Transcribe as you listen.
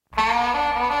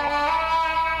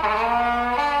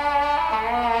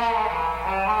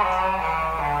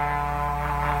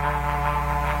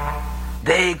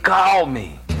call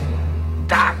me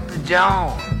Dr.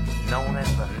 John, known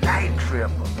as the Night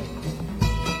Tripper.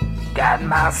 Got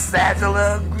my satchel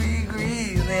of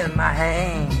gree-grees in my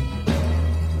hand.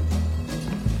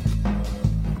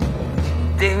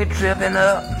 They were tripping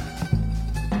up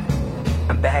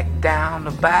and back down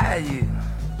the bayou.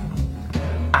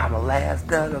 I'm the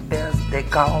last of the best, they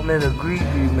call me the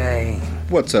gree-gree man.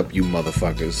 What's up, you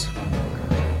motherfuckers?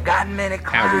 Got many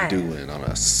How we clients. doing on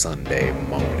a Sunday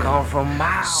morning? Come from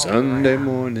miles Sunday around,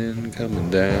 morning coming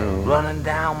down. running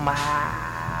down my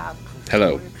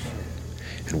Hello, prescription.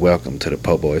 and welcome to the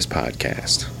Po Boys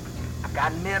Podcast. I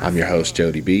got medicine. I'm your host,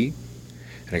 Jody B,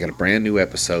 and I got a brand new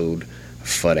episode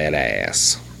for that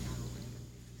ass.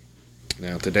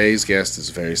 Now, today's guest is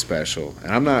very special,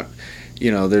 and I'm not,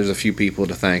 there's a few people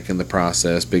to thank in the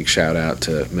process. Big shout out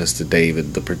to Mr.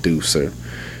 David, the producer,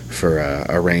 for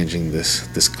arranging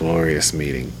this glorious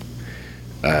meeting.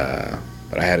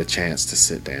 But I had a chance to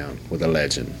sit down with a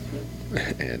legend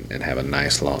and have a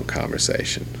nice long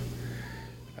conversation.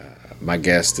 My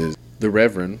guest is the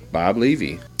Reverend Bob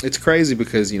Levy. It's crazy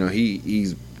because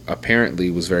he apparently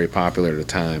was very popular at a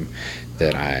time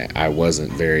that I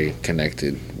wasn't very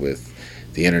connected with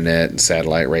the internet and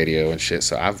satellite radio and shit.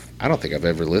 So I don't think I've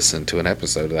ever listened to an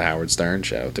episode of the Howard Stern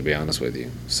Show, to be honest with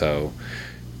you. So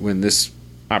when this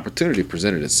opportunity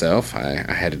presented itself,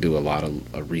 I had to do a lot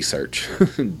of research,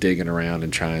 digging around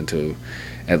and trying to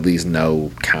at least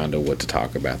know kind of what to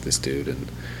talk about this dude. And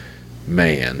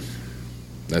man,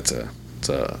 it's a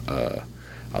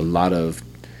lot of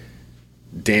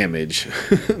damage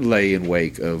lay in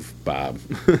wake of Bob,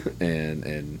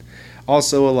 and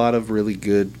also a lot of really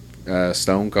good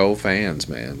Stone Cold fans.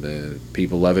 Man, the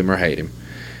people love him or hate him.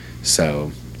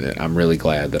 So I'm really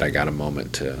glad that I got a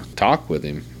moment to talk with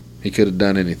him. He could have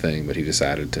done anything, but he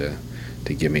decided to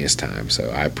give me his time.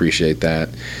 So I appreciate that.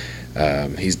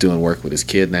 He's doing work with his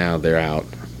kid now. They're out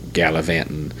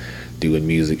gallivanting, doing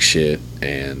music shit,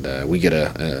 and we get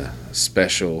a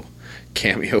special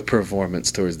cameo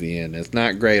performance towards the end. It's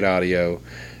not great audio,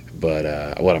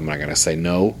 but what am I gonna say?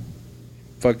 No,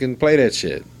 fucking play that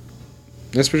shit.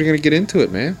 That's what you're gonna get into it,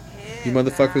 man. You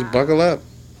motherfuckers buckle up.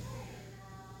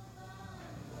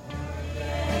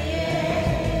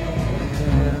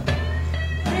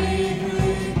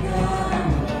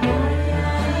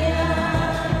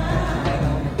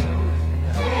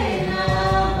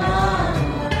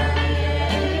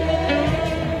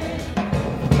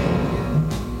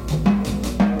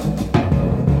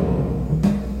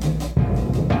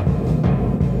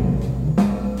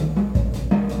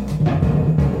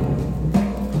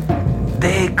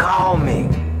 They call me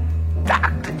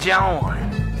Dr. John,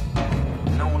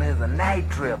 known as the Night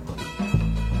Tripper.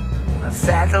 A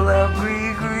satchel of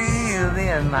gree-grees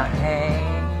in my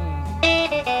hand.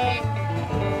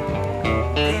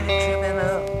 They tripping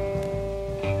up.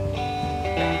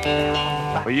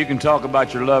 Well, you can talk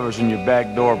about your lovers and your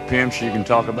backdoor pimps. You can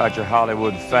talk about your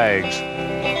Hollywood fags.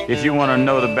 If you want to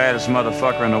know the baddest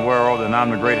motherfucker in the world, then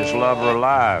I'm the greatest lover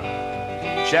alive.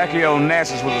 Jackie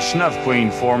Onassis was a snuff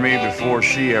queen for me before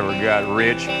she ever got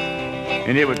rich.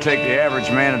 And it would take the average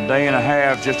man a day and a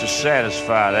half just to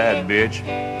satisfy that bitch.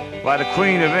 Why, the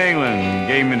Queen of England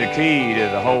gave me the key to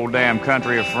the whole damn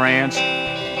country of France.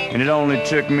 And it only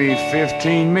took me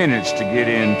 15 minutes to get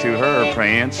into her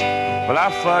pants. Well,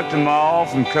 I fucked them all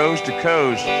from coast to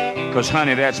coast, 'cause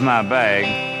honey, that's my bag.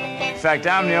 In fact,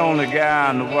 I'm the only guy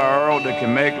in the world that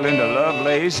can make Linda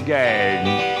Lovelace gag.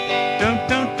 Dun,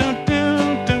 dun, dun,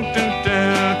 dun, dun, dun,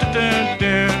 dun, dun, dun,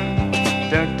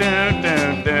 dun, dun,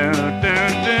 dun, dun,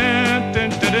 dun, dun, dun,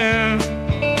 dun.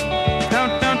 Dun,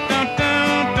 dun, dun, dun,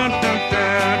 dun, dun,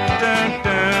 dun, dun,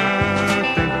 dun,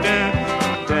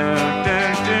 dun, dun, dun,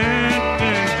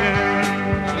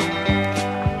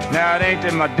 dun. Now, it ain't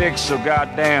that my dick's so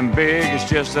goddamn big, it's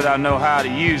just that I know how to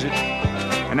use it.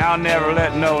 And I'll never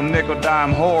let no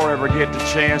nickel-dime whore ever get the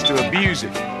chance to abuse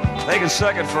it. They can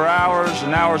suck it for hours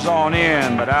and hours on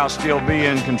end, but I'll still be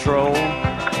in control.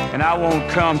 And I won't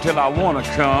come till I want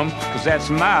to come, 'cause that's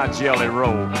my jelly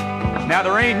roll. Now,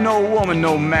 there ain't no woman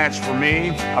no match for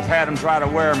me. I've had them try to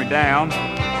wear me down.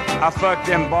 I fucked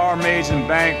them barmaids and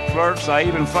bank clerks. I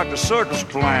even fucked a circus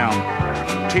clown.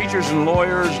 Teachers and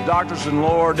lawyers, doctors and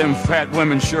lord, them fat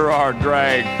women sure are a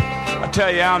drag. I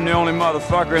tell you, I'm the only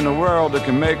motherfucker in the world that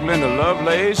can make Linda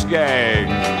Lovelace gag.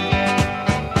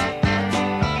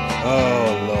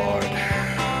 Oh,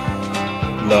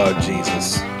 Lord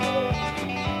Jesus.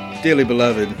 Dearly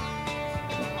beloved,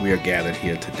 we are gathered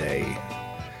here today.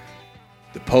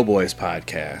 The Po Boys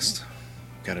Podcast.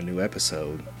 Got a new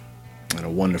episode and a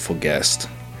wonderful guest.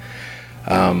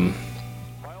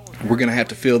 we're going to have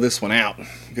to fill this one out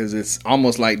because it's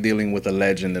almost like dealing with a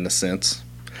legend in a sense.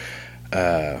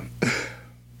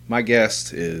 My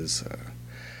guest is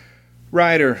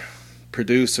writer,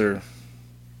 producer,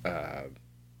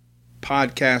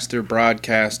 podcaster,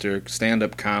 broadcaster,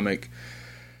 stand-up comic,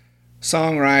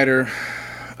 songwriter,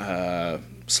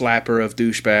 slapper of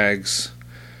douchebags,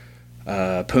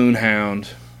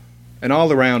 poonhound, an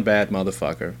all-around bad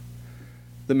motherfucker.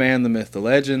 The man, the myth, the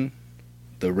legend,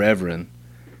 the Reverend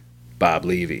Bob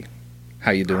Levy. How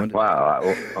you doing today?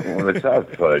 Wow. What's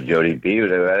up, Jody B?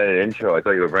 That intro, I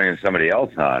thought you were bringing somebody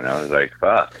else on. I was like,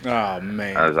 fuck. Oh,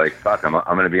 man. I was like, fuck, I'm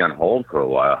going to be on hold for a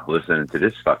while listening to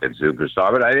this fucking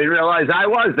superstar. But I didn't realize I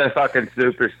was the fucking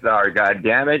superstar. God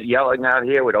damn it. Yelling out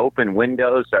here with open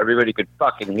windows so everybody could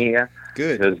fucking hear.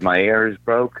 Good. Because my ears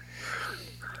broke.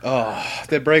 Oh,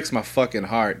 that breaks my fucking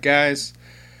heart. Guys,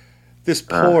 this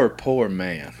poor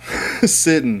man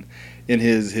sitting in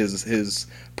his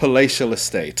palatial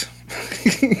estate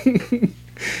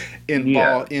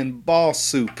in ball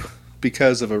soup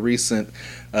because of a recent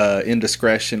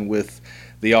indiscretion with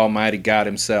the almighty God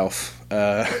himself,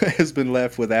 has been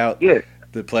left without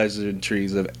the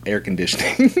pleasantries of air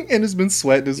conditioning and has been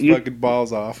sweating his fucking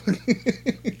balls off.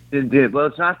 Well,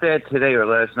 it's not bad today or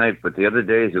last night, but the other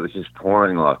days it was just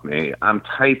pouring off me. I'm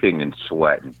typing and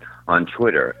sweating on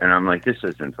Twitter, and I'm like, this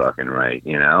isn't fucking right,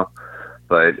 you know?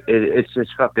 But it's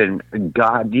just fucking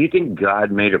God. Do you think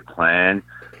God made a plan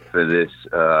for this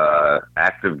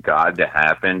act of God to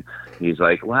happen? He's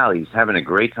like, wow, he's having a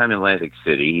great time in Atlantic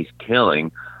City. He's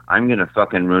killing. I'm going to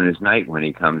fucking ruin his night when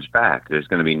he comes back. There's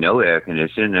going to be no air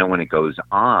conditioning. And when it goes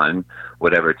on,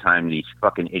 whatever time these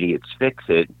fucking idiots fix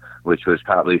it, which was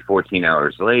probably 14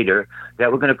 hours later,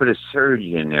 that we're going to put a surge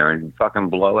in there and fucking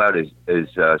blow out his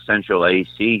central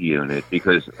AC unit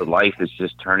because life is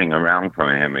just turning around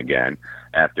for him again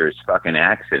after his fucking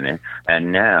accident.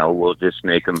 And now we'll just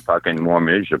make him fucking more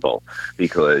miserable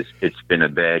because it's been a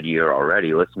bad year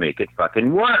already. Let's make it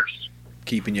fucking worse.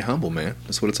 Keeping you humble, man.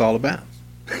 That's what it's all about.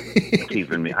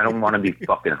 Keeping me. I don't want to be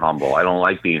fucking humble. I don't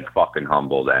like being fucking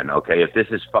humble then, okay? If this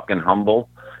is fucking humble,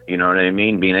 you know what I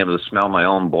mean? Being able to smell my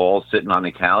own balls sitting on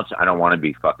the couch, I don't want to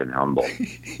be fucking humble.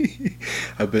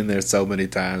 I've been there so many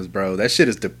times, bro. That shit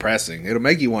is depressing. It'll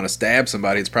make you want to stab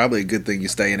somebody. It's probably a good thing you're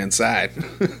staying inside.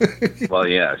 Well,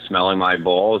 yeah, smelling my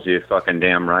balls, you're fucking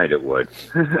damn right it would.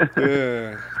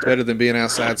 Yeah. Better than being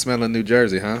outside smelling New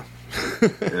Jersey, huh?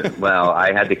 Well,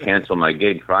 I had to cancel my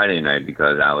gig Friday night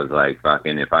because I was like,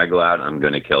 fucking, if I go out, I'm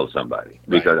going to kill somebody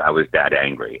because I was that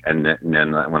angry. And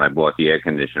then when I bought the air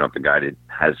conditioner off the guy that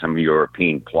has some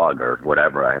European plug or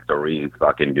whatever, I have to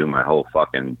fucking do my whole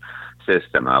fucking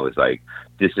system. I was like,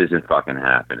 this isn't fucking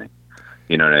happening.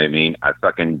 You know what I mean? I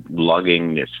fucking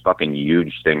lugging this fucking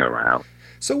huge thing around.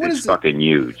 So what it's fucking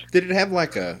huge. Did it have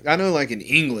like I know like in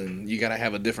England, you got to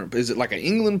have a different, is it like an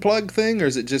England plug thing or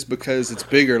is it just because it's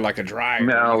bigger like a dryer?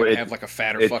 No, it have like a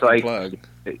fatter fucking like, plug.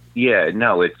 Yeah,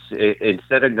 no,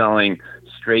 instead of going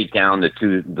straight down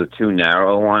the two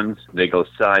narrow ones, they go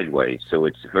sideways. So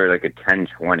it's for like a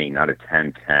 1020, not a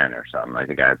 1010 or something. I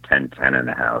think I have 1010 in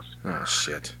the house. Oh,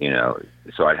 shit. You know,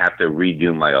 so I'd have to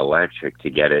redo my electric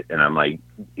to get it. And I'm like,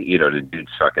 you know, the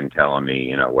dude's fucking telling me,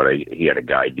 you know, he had a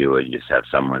guy do it. You just have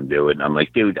someone do it. And I'm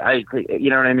like, dude, you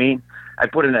know what I mean? I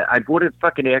bought a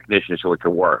fucking air conditioner so it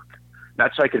could work.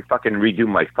 Not so I could fucking redo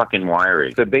my fucking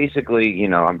wiring. So basically, you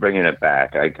know, I'm bringing it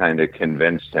back. I kind of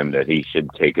convinced him that he should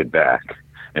take it back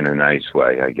in a nice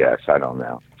way, I guess. I don't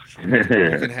know. You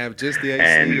can have just the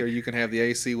AC or you can have the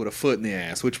AC with a foot in the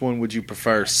ass. Which one would you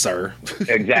prefer, sir?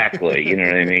 Exactly. You know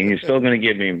what I mean? You're still going to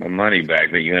give me my money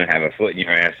back, but you're going to have a foot in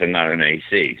your ass and not an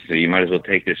AC. So you might as well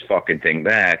take this fucking thing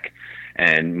back.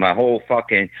 And my whole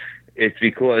fucking... It's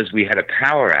because we had a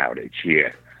power outage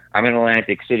here. I'm in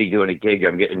Atlantic City doing a gig.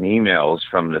 I'm getting emails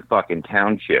from the fucking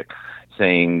township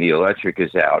saying the electric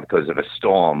is out because of a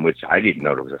storm, which I didn't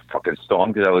know there was a fucking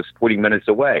storm because I was 40 minutes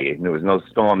away and there was no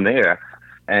storm there.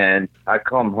 And I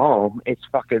come home, it's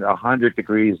fucking 100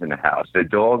 degrees in the house. The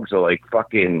dogs are like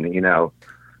fucking, you know,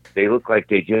 they look like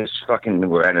they just fucking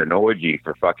were at an orgy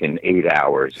for fucking 8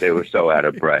 hours. They were so out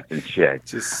of breath and shit.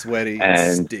 Just sweaty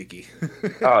and sticky.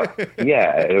 Oh,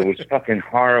 yeah, it was fucking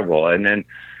horrible. And then,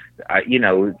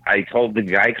 I told the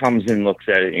guy comes in, looks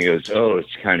at it, and he goes, oh,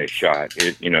 it's kind of shot.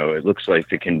 It looks like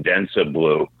the condenser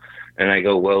blew. And I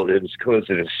go, well, it was because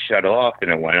it shut off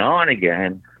and it went on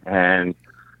again. And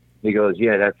he goes,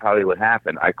 yeah, that's probably what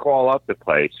happened. I call up the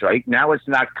place, right? Now it's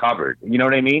not covered. You know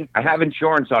what I mean? I have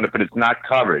insurance on it, but it's not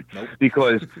covered. Nope.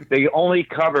 Because they only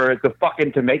cover the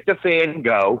fucking to make the fan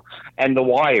go and the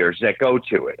wires that go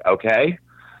to it, okay?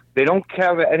 They don't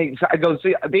cover any. So I go,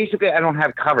 see, basically, I don't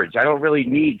have coverage. I don't really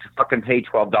need to fucking pay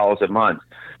 $12 a month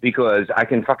because I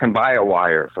can fucking buy a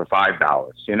wire for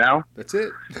 $5. You know? That's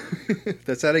it.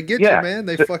 That's how they get Yeah. you, man.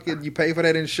 They fucking, you pay for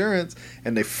that insurance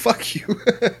and they fuck you.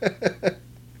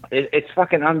 It's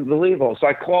fucking unbelievable. So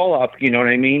I call up, you know what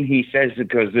I mean? He says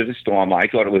because of the storm. I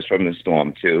thought it was from the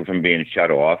storm too, from being shut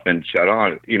off and shut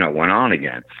on, you know, went on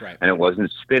again. Right. And it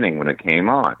wasn't spinning when it came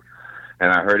on.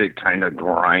 And I heard it kind of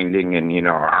grinding and, you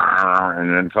know,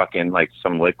 and then fucking like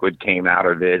some liquid came out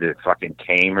of it. It fucking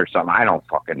came or something. I don't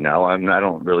fucking know. I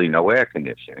don't really know air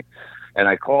conditioning. And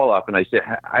I call up and I said,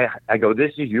 I go,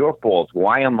 this is your fault.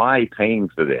 Why am I paying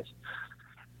for this?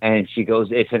 And she goes,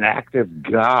 it's an act of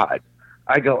God.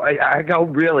 I go,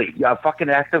 really? A fucking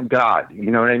act of God.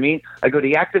 You know what I mean? I go,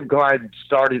 the act of God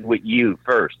started with you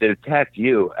first. It attacked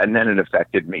you, and then it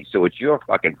affected me. So it's your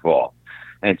fucking fault.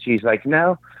 And she's like,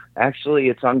 no, actually,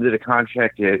 it's under the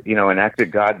contract, you know, an act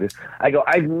of God. I go,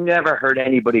 I've never heard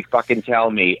anybody fucking tell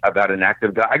me about an act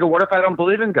of God. I go, what if I don't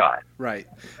believe in God? Right.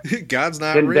 God's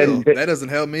not Then- real. then- That doesn't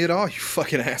help me at all, you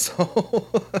fucking asshole.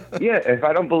 Yeah, if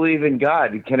I don't believe in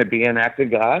God, can it be an act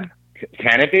of God?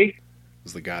 Can it be? It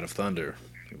was the god of thunder.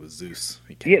 It was Zeus.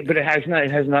 He Yeah, but it has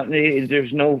not.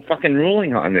 There's no fucking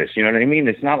ruling on this. You know what I mean?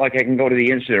 It's not like I can go to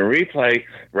the instant replay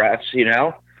refs. You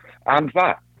know, I'm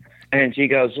fucked. And she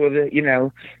goes, well, you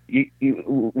know,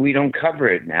 we don't cover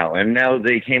it now. And now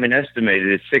they came and estimated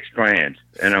it's $6,000.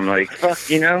 And I'm like, fuck,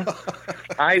 you know,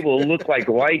 I will look like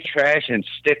white trash and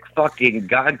stick fucking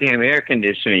goddamn air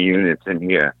conditioning units in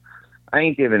here. I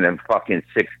ain't giving them fucking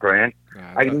 $6,000.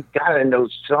 I gotta know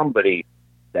somebody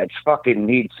that fucking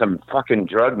needs some fucking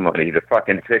drug money to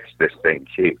fucking fix this thing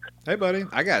cheap. Hey, buddy,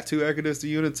 I got 2 air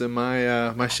conditioning units in my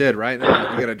my shed right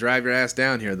now. You got to drive your ass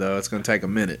down here, though. It's going to take a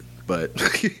minute, but...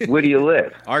 Where do you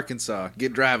live? Arkansas.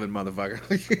 Get driving,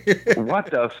 motherfucker.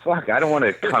 What the fuck? I don't want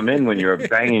to come in when you're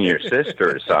banging your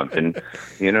sister or something.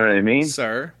 You know what I mean?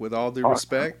 Sir, with all due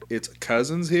respect, it's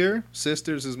cousins here.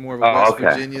 Sisters is more of a Oh, West okay.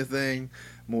 Virginia thing.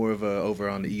 More of a over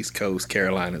on the East Coast,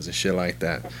 Carolinas and shit like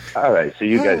that. All right, so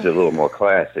you guys are a little more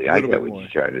classy. I Little get bit what more. you're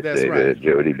trying to That's say right. there,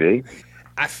 Jody B.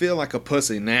 I feel like a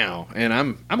pussy now, and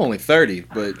I'm only 30,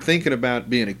 but thinking about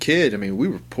being a kid, I mean, we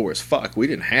were poor as fuck. We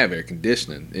didn't have air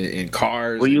conditioning in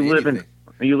cars. Well, you and live anything.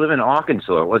 in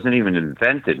Arkansas. It wasn't even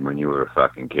invented when you were a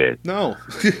fucking kid. No,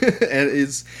 and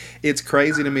it's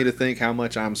crazy to me to think how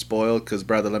much I'm spoiled. Because,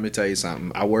 brother, let me tell you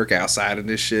something. I work outside of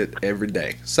this shit every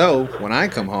day. So when I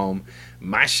come home,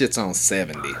 my shit's on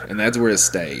 70, and that's where it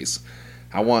stays.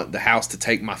 I want the house to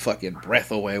take my fucking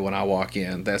breath away when I walk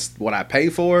in. That's what I pay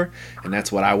for, and that's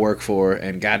what I work for.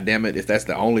 And God damn it, if that's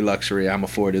the only luxury I'm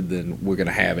afforded, then we're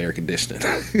gonna have air conditioning.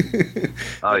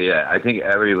 Oh yeah, I think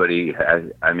everybody has.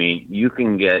 I mean, you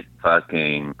can get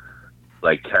fucking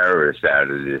like terrorists out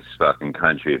of this fucking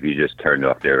country if you just turned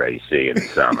off their AC in the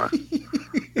summer.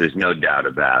 There's no doubt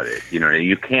about it. You know,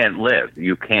 you can't live.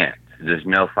 You can't. There's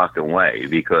no fucking way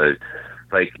because.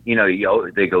 Like, you know,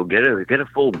 they go get a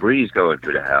full breeze going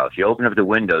through the house. You open up the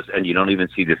windows and you don't even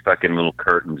see the fucking little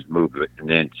curtains move an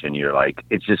inch, and you're like,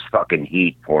 it's just fucking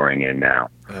heat pouring in now.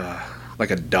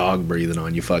 Like a dog breathing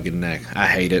on your fucking neck. I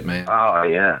hate it, man. Oh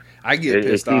yeah, I get it's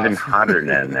pissed off. even hotter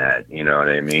than that. You know what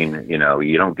I mean? You know,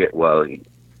 you don't get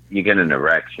you get an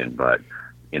erection, but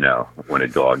you know when a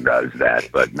dog does that,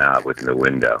 but not with the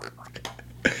window.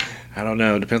 I don't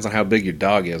know. It depends on how big your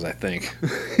dog is, I think.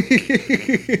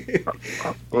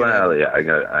 Well, yeah,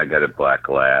 I got a black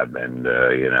lab, and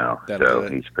you know, That'll so do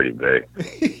it. he's pretty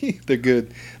big. They're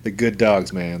good. They're good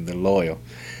dogs, man. They're loyal.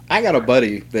 I got a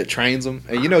buddy that trains them.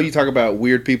 And you know, you talk about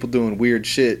weird people doing weird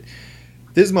shit.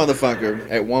 This motherfucker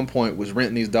at one point was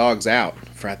renting these dogs out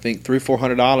for I think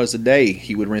 $300-400 a day.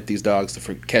 He would rent these dogs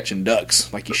for catching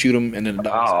ducks. Like you shoot them and then the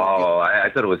dogs. Oh, I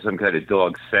thought it was some kind of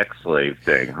dog sex slave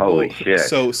thing. Holy shit!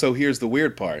 So here's the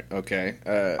weird part. Okay.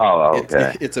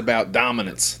 Okay. It's about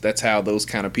dominance. That's how those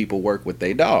kind of people work with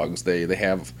their dogs. They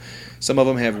have. Some of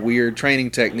them have weird training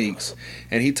techniques.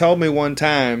 And he told me one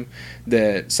time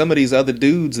that some of these other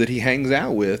dudes that he hangs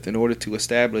out with, in order to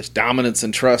establish dominance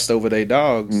and trust over their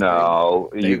dogs,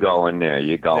 No, they- you go in there.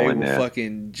 You go they in will there.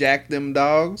 fucking jack them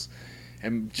dogs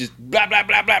and just blah, blah,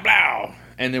 blah, blah, blah.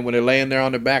 And then when they're laying there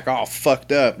on their back all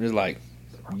fucked up, it's like,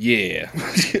 yeah,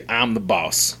 I'm the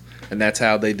boss. And that's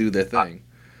how they do their thing.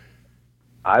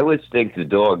 I would think the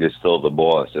dog is still the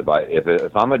boss.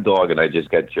 If I'm a dog and I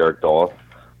just get jerked off,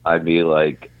 I'd be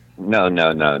like, no,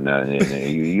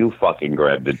 you fucking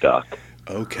grab the duck.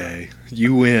 Okay,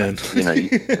 you win. You know,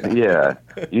 yeah,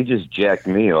 you just jacked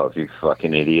me off, you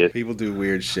fucking idiot. People do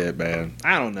weird shit, man.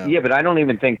 I don't know. Yeah, but I don't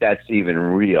even think that's even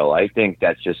real. I think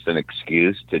that's just an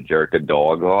excuse to jerk a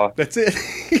dog off. That's it.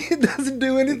 It doesn't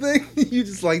do anything. You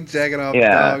just like jacking off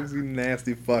dogs, you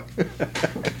nasty fuck.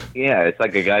 Yeah, it's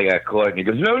like a guy got caught and he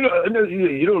goes, no,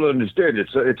 you don't understand.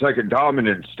 It's like a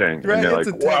dominance thing. Right, and you're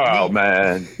it's like, a wow, technique.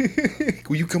 man.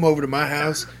 Will you come over to my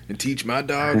house and teach my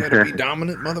dog how to be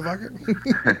dominant, motherfucker?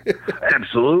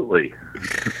 Absolutely.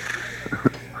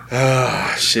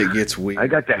 Shit gets weird. I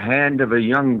got the hand of a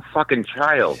young fucking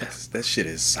child. Yes, that shit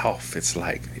is soft. It's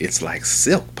like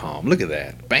silk palm. Look at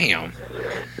that. Bam.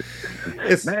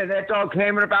 Man, that dog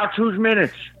came in about 2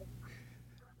 minutes.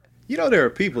 You know, there are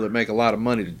people that make a lot of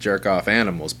money to jerk off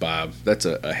animals, Bob. That's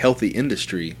a healthy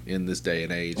industry in this day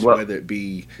and age, Well- whether it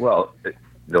be Well,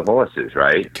 the horses,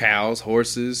 right? cows,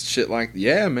 horses, shit like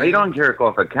yeah, man. You don't jerk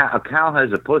off a cow. A cow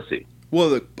has a pussy. Well,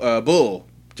 the bull,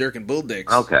 jerking bull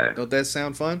dicks. Okay. Don't that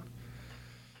sound fun?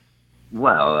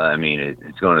 Well, I mean,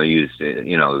 it's going to use,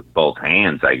 both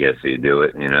hands, I guess, you do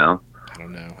it, I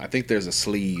don't know. I think there's a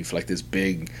sleeve, like this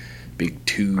big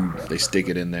tube. They stick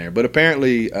it in there. But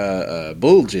apparently,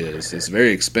 bull jizz is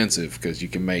very expensive because you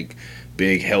can make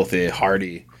big, healthy,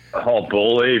 hearty. Oh,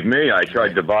 believe me, I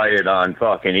tried to buy it on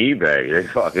fucking eBay. They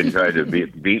fucking tried to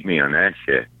beat me on that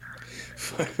shit.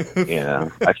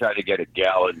 I tried to get a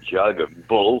gallon jug of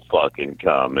bull fucking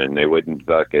cum, and they wouldn't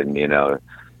fucking,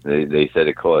 they said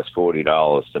it cost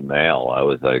 $40 to mail. I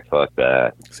was like, fuck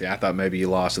that. See, I thought maybe you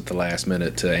lost at the last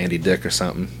minute to Andy Dick or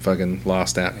something. Fucking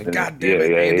lost out. God damn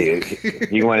it, Andy.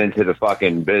 He went into the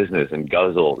fucking business and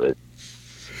guzzled it.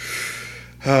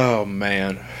 Oh,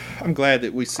 man. I'm glad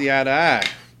that we see eye to eye,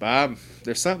 Bob.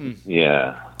 There's something.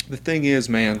 Yeah. The thing is,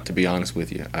 man, to be honest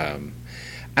with you, I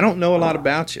don't know a lot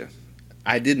about you.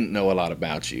 I didn't know a lot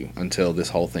about you until this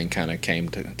whole thing kind of came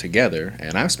together,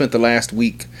 and I've spent the last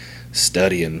week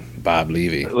studying Bob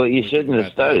Levy. Well, you shouldn't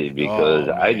have studied because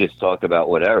I just talk about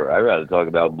whatever. I'd rather talk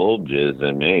about bull jizz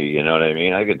than me, you know what I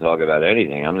mean? I could talk about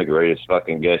anything. I'm the greatest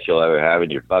fucking guest you'll ever have in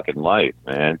your fucking life,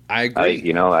 man. I agree.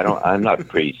 I'm not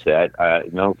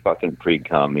preset. No fucking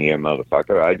pre-cum here,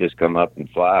 motherfucker. I just come up and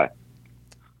fly.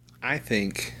 I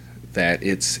think that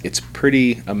it's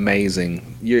pretty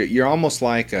amazing. You're almost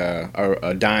like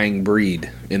a dying breed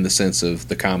in the sense of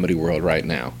the comedy world right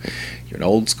now. You're an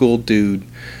old school dude.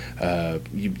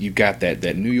 You've got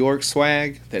that New York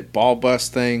swag, that ball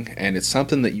bust thing, and it's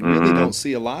something that you really don't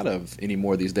see a lot of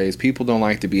anymore these days. People don't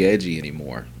like to be edgy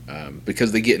anymore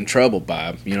because they get in trouble,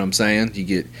 Bob. You know what I'm saying?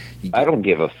 I don't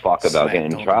give a fuck about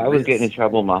getting in trouble. I was getting in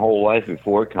trouble my whole life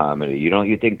before comedy.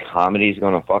 You think comedy's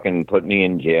gonna fucking put me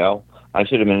in jail? I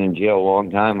should have been in jail a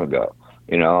long time ago.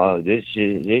 This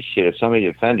shit, if somebody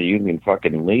offended you, can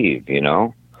fucking leave,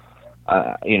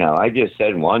 I just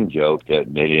said one joke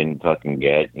that they didn't fucking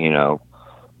get,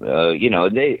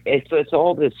 it's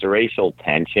all this racial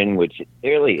tension, which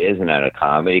really isn't at a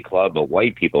comedy club, but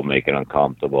white people make it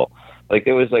uncomfortable. Like,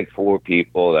 there was 4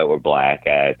 people that were black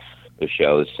at the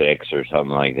show 6 or something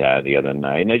like that the other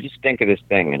night, and I just think of this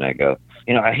thing, and I go,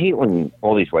 I hate when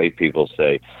all these white people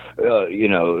say,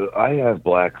 I have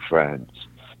black friends.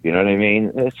 You know what I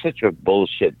mean? It's such a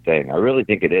bullshit thing. I really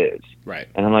think it is. Right.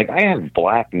 And I'm like, I have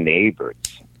black neighbors.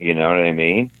 You know what I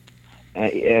mean?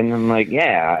 And I'm like,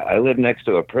 yeah, I live next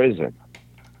to a prison.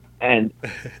 And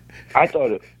I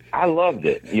loved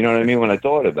it. You know what I mean? When I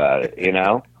thought about it, and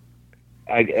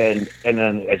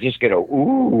then I just get a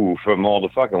ooh from all the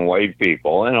fucking white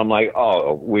people. And I'm like,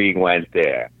 oh, we went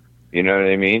there. You know what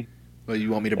I mean? Well,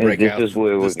 you want me to break out the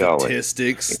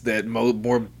statistics that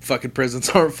more fucking prisons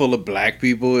aren't full of black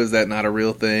people? Is that not a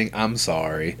real thing? I'm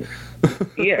sorry.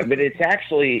 Yeah, but it's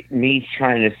actually me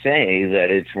trying to say that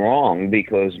it's wrong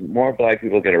because more black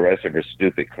people get arrested for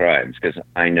stupid crimes. Because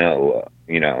I know,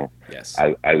 yes.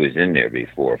 I was in there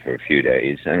before for a few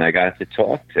days, and I got to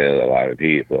talk to a lot of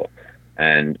people.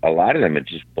 And a lot of them are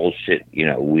just bullshit,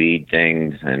 weed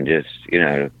things and just,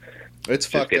 it's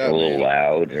just fucked getting up, a little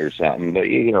loud or something. But,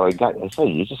 I said,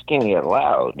 you just can't get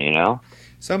loud,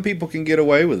 Some people can get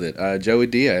away with it. Joey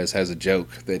Diaz has a joke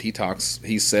that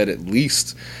he said at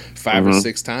least 5 or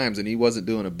 6 times, and he wasn't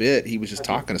doing a bit. He was just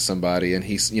talking to somebody, and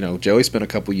Joey spent a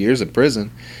couple years in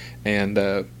prison,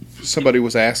 and somebody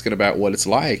was asking about what it's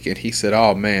like, and he said,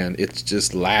 oh, man, it's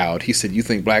just loud. He said, you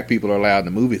think black people are loud in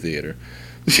the movie theater?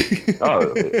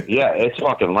 Oh, yeah, it's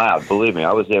fucking loud. Believe me,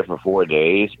 I was there for 4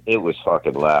 days. It was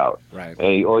fucking loud. Right.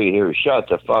 And all you hear is, shut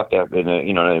the fuck up. And,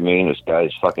 you know what I mean? This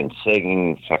guy's fucking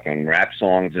singing fucking rap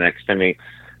songs next to me.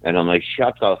 And I'm like,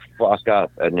 shut the fuck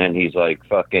up. And then he's like,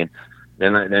 fucking,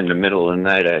 then in the middle of the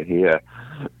night, I hear,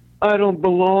 I don't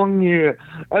belong here.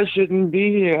 I shouldn't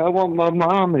be here. I want my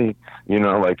mommy. You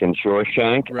know, like in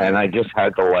Shawshank. Right. And I just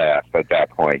had to laugh at that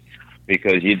point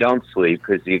because you don't sleep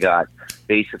because you got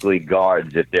basically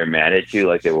guards if they're mad at you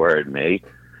like they were at me.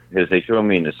 Because they threw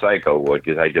me in the psycho ward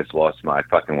because I just lost my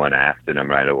fucking went after them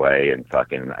right away and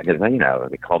fucking, because, you know,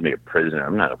 they called me a prisoner.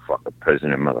 I'm not a fucking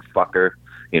prisoner, motherfucker,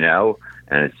 you know?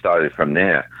 And it started from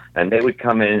there. And they would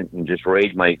come in and just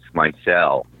raid my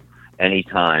cell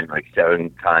anytime, like 7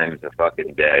 times a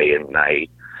fucking day and night,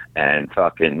 and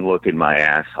fucking look in my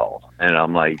asshole. And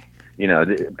I'm like, you know,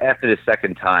 after the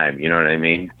second time, you know what I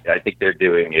mean? I think they're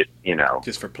doing it, you know,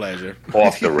 Just for pleasure.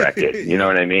 off the record. You know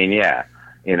what I mean? Yeah.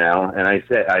 You know, and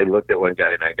I looked at one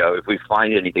guy and I go, if we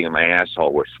find anything in my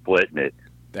asshole, we're splitting it.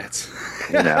 That's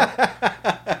You know.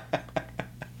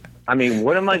 I mean,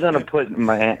 what am I going to put in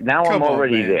my? Now Come I'm on,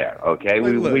 already man. there. Okay,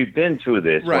 Look. we've been through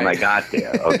this when I Right. got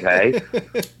there. Okay,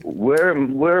 where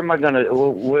am I going to?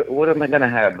 What am I going to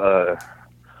have?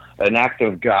 An act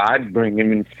of God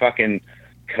bringing in fucking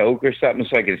coke or something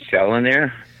so I can sell in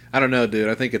there? I don't know, dude.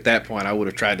 I think at that point I would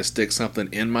have tried to stick something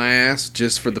in my ass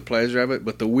just for the pleasure of it.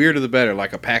 But the weirder the better,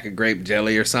 like a pack of grape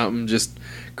jelly or something. Just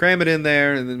cram it in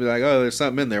there and then be like, oh, there's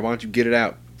something in there. Why don't you get it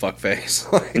out,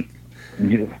 fuckface? Like,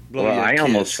 blow Well, you a I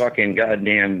almost kiss. fucking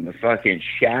goddamn fucking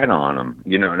shat on them.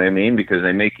 You know what I mean? Because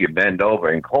they make you bend over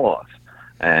and cough.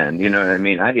 And you know what I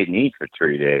mean? I didn't eat for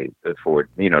 3 days. The fourth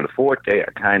day,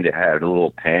 I kind of had a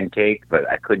little pancake, but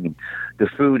I couldn't. The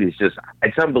food is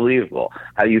it's unbelievable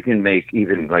how you can make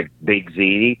even like Big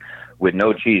ziti with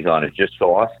no cheese on it, just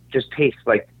sauce, just tastes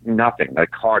like nothing, like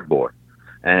cardboard.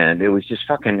 And it was just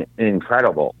fucking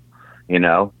incredible, you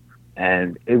know?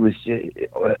 And it was just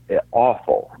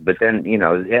awful. But then, you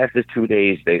know, after 2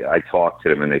 days, I talked to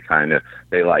them and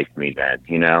they liked me then,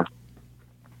 you know?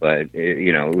 But,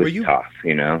 you know, it was tough,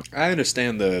 you know? I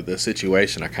understand the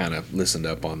situation. I kind of listened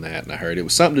up on that and I heard it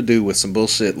was something to do with some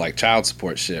bullshit like child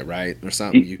support shit, right? Or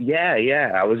something.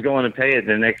 Yeah. I was going to pay it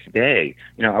the next day.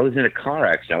 You know, I was in a car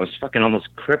accident. I was fucking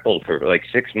almost crippled for like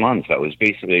 6 months. I was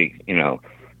basically, you know,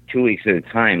 2 weeks at a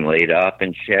time laid up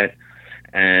and shit.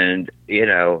 And, you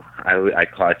know, I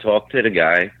talked to the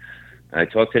guy. I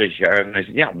talked to the sheriff and I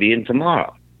said, yeah, I'll be in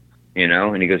tomorrow. You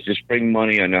know, and he goes, just bring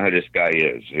money. I know how this guy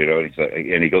is, you know.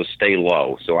 And he goes, stay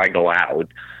low. So I go out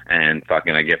and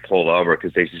fucking I get pulled over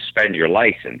because they suspend your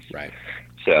license. Right.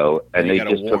 So, and You they got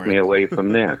a just took me warrant. away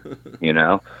from there, you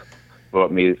know.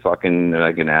 Brought me fucking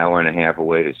like an hour and a half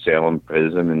away to Salem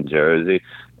Prison in Jersey.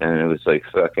 And it was like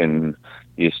fucking,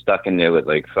 you're stuck in there with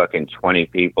like fucking 20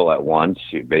 people at once.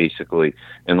 You're basically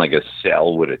in like a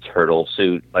cell with a turtle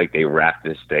suit. Like they wrap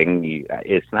this thing.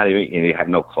 It's not even, you have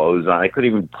no clothes on. I couldn't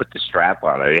even put the strap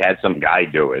on. I had some guy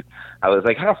do it. I was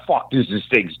like, how the fuck does this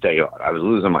thing stay on? I was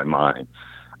losing my mind.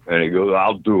 And he goes,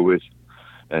 I'll do it.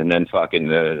 And then fucking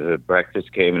the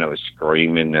breakfast came and I was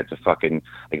screaming at the fucking,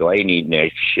 I go, I ain't eating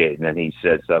that shit. And then he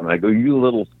said something. I go, you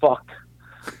little fuck.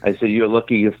 I said, you're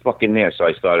lucky you're fucking there. So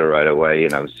I started right away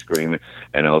and I was screaming.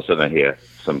 And all of a sudden I hear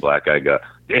some black guy go,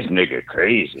 this nigga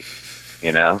crazy,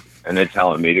 you know? And they're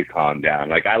telling me to calm down.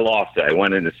 Like I lost it. I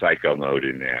went into psycho mode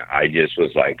in there. I just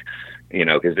was like, you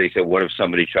know, because they said, what if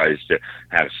somebody tries to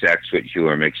have sex with you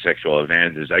or make sexual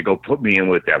advances? I go, put me in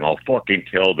with them. I'll fucking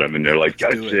kill them. And they're like,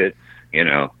 that's it. You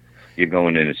know, you're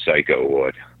going into psycho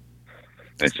ward.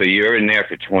 And so you're in there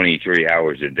for 23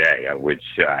 hours a day, which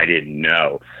I didn't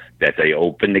know that they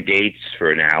opened the gates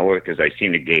for an hour because I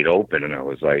seen the gate open and I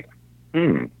was like,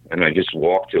 And I just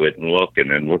walk to it and look and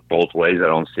then look both ways. I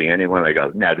don't see anyone. I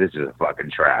go, no, this is a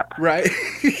fucking trap. Right.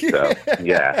 So,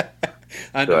 yeah.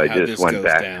 I know So I how just this went goes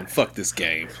back. down. Fuck this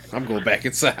game. I'm going back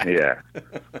inside. Yeah.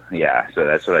 Yeah. So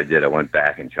that's what I did. I went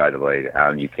back and tried to lay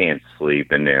down. You can't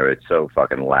sleep in there. It's so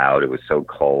fucking loud. It was so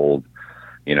cold.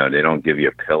 You know, they don't give you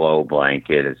a pillow,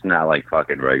 blanket. It's not like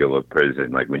fucking regular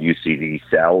prison. Like when you see these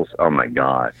cells, oh my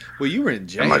God. Well, you were in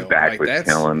jail. And my back Like, was that's-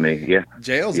 killing me. Yeah.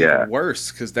 Jail's Yeah. even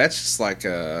worse because that's just like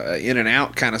a in and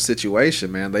out kind of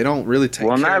situation, man. They don't really take.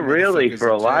 Well, care not of really motherfuckers for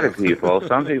a in lot of jail. people.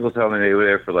 Some people tell me they were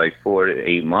there for like 4 to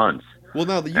 8 months. Well,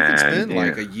 no, you can And, spend yeah.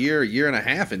 like a year and a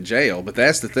half in jail, but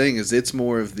that's the thing is it's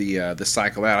more of the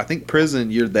cycle out. I think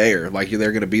prison, you're there, like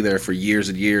they're going to be there for years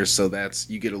and years, so that's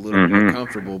you get a little more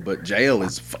comfortable. But jail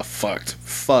is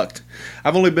fucked.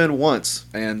 I've only been once,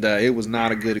 and it was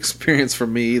not a good experience for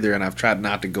me either, and I've tried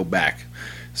not to go back.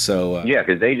 So Yeah,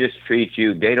 because they just treat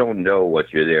you. They don't know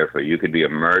what you're there for. You could be a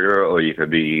murderer, or you could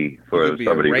be for you could be a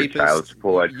somebody with rapist, child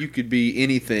support. you could be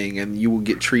anything, and you will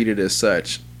get treated as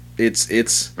such.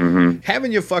 It's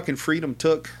having your fucking freedom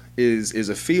took is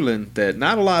a feeling that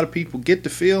not a lot of people get to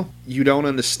feel. You don't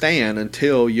understand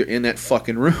until you're in that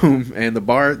fucking room and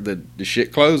the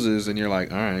shit closes and you're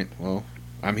like, all right, well,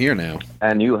 I'm here now.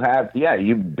 And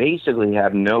you basically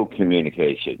have no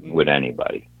communication with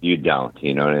anybody. You don't,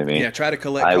 you know what I mean? Yeah, try to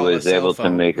collect. I call a was cell able phone.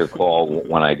 to make a call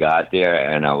when I got there,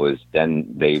 and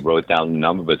then they wrote down the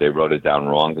number, but they wrote it down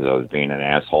wrong because I was being an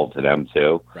asshole to them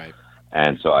too. Right.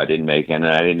 And so I didn't make it, and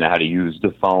I didn't know how to use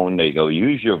the phone. They go,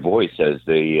 use your voice as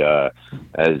the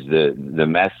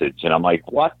message. And I'm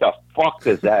like, what the fuck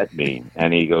does that mean?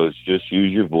 And he goes, just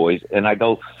use your voice. And I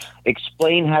go,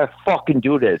 explain how to fucking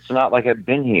do this. It's not like I've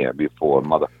been here before,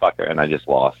 motherfucker. And I just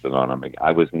lost it on him.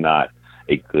 I was not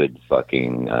a good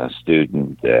fucking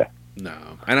student there. No,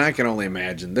 and I can only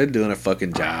imagine they're doing a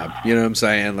fucking job. You know what I'm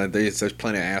saying? Like there's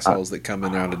plenty of assholes that come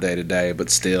in there on a day to day, but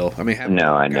still, I mean, have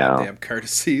I know. Goddamn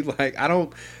courtesy. Like I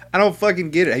don't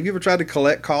fucking get it. Have you ever tried to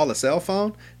call a cell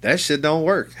phone? That shit don't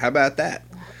work. How about that?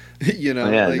 You know?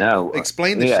 Yeah, like, no.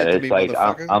 Explain the shit to it's me, like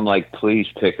motherfucker. I'm like, please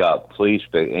pick up,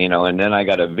 And then I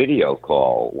got a video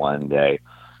call one day.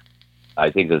 I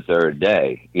think the third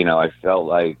day, I felt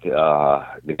like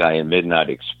the guy in Midnight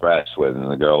Express when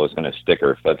the girl was going to stick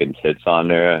her fucking tits on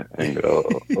there and go,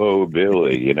 oh,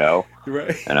 Billy,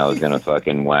 Right. And I was going to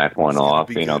fucking whack one off,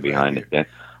 behind the thing.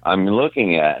 I'm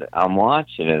looking at it, I'm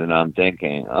watching it, and I'm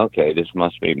thinking, okay, this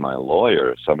must be my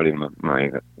lawyer. Somebody,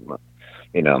 my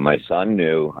son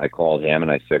knew. I called him,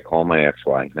 and I said, call my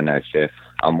ex-wife. And I said,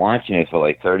 I'm watching it for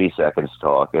like 30 seconds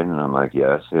talking, and I'm like,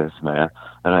 yes, man.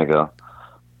 And I go,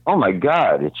 oh my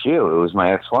God, it's you. It was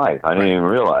my ex-wife. I didn't even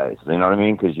realize. You know what I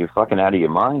mean? Because you're fucking out of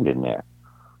your mind in there.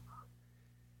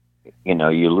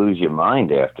 You lose your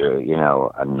mind after,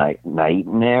 a night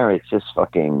in there. It's just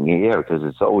fucking, because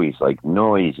it's always like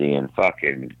noisy and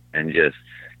fucking, and just,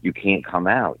 you can't come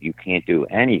out. You can't do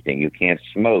anything. You can't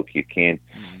smoke. You can't,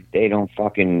 they don't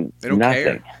nothing.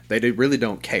 Care. They really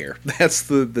don't care. That's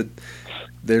the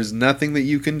there's nothing that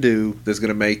you can do that's going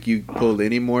to make you pull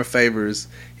any more favors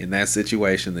in that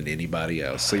situation than anybody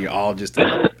else. So you're all just in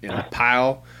a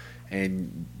pile,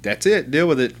 and that's it. Deal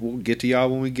with it. We'll get to y'all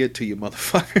when we get to you,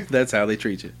 motherfucker. That's how they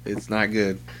treat you. It's not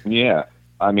good. Yeah.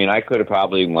 I mean, I could have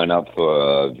probably went up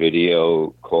for a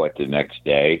video court the next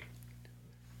day,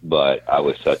 but I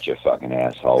was such a fucking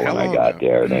asshole when I got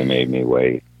there. They made me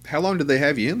wait. How long did they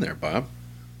have you in there, Bob?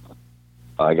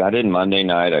 I got in Monday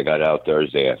night. I got out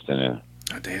Thursday afternoon.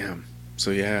 Oh, damn.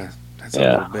 So, yeah, that's a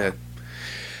little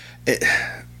bit.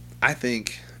 I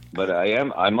think. But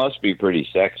I must be pretty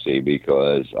sexy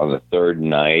because on the third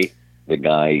night, the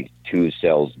guy 2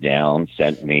 cells down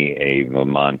sent me a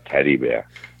Vermont teddy bear.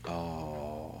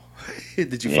 Oh.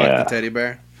 Did you fuck the teddy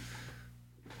bear?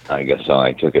 I guess so.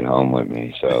 I took it home with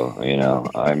me. So,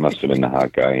 I must have been the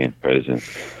hot guy in prison.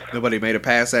 Nobody made a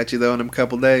pass at you, though, in them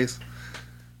couple days?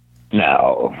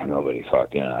 No, nobody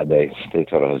fucking. They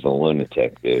thought I was a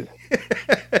lunatic, dude.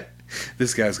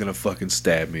 This guy's gonna fucking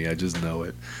stab me. I just know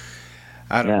it.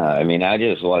 I mean, I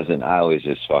was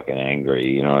just fucking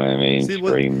angry. You know what I mean?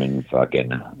 Screaming,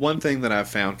 fucking. One thing that I've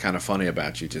found kind of funny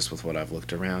about you, just with what I've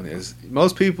looked around, is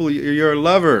most people you're a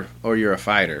lover or you're a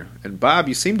fighter, and Bob,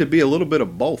 you seem to be a little bit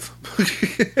of both.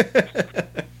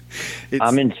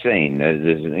 I'm insane.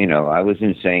 I was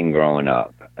insane growing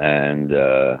up, and.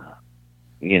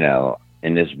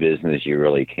 In this business, you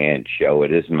really can't show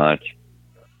it as much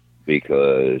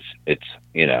because it's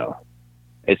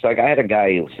like I had a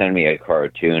guy send me a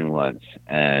cartoon once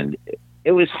and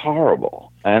it was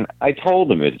horrible. And I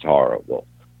told him it's horrible.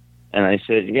 And I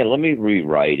said, yeah, let me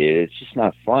rewrite it. It's just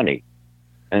not funny.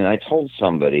 And I told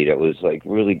somebody that was like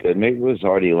really good. Maybe it was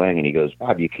Artie Lang. And he goes,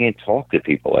 Bob, you can't talk to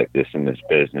people like this in this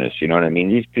business. You know what I mean?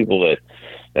 These people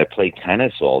that play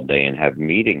tennis all day and have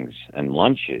meetings and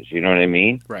lunches. You know what I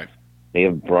mean? Right. They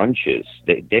have brunches.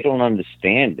 They don't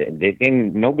understand it.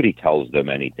 Nobody tells them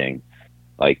anything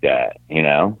like that,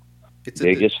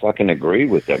 They just fucking agree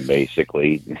with them,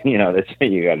 basically. That's what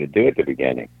you got to do at the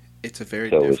beginning. It's a very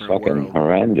different world. So it's fucking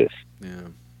horrendous. Yeah.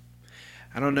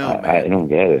 I don't know, man. I don't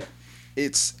get it.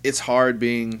 It's hard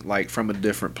being, like, from a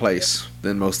different place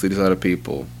than most of these other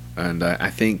people. And I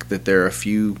think that there are a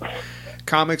few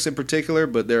comics in particular,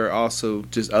 but there are also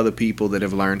just other people that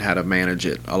have learned how to manage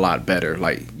it a lot better.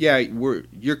 Like, yeah,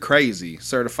 you're crazy,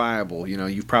 certifiable.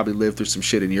 You've probably lived through some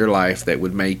shit in your life that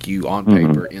would make you, on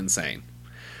paper, insane.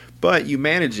 But you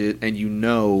manage it, and you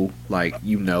know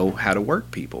how to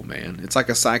work people, man. It's like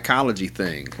a psychology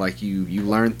thing. Like, you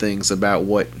learn things about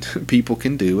what people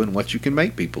can do and what you can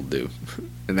make people do.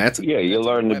 And you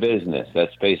learn the business.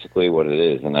 That's basically what it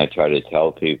is. And I try to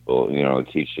tell people,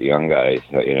 teach the young guys,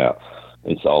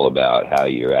 it's all about how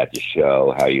you're at the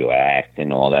show, how you act,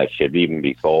 and all that shit. Even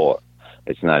before,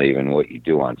 it's not even what you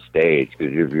do on stage.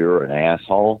 Because if you're an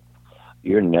asshole,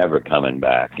 you're never coming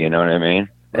back. You know what I mean?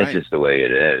 That's Right. just the way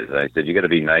it is. I said, you got to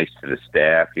be nice to the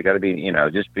staff. You got to be,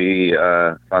 just be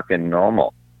fucking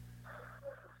normal.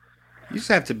 You just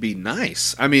have to be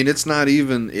nice. I mean, it's not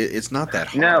even. It's not that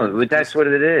hard. No, but that's what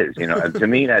it is. To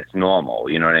me, that's normal.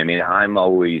 You know what I mean? I'm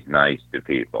always nice to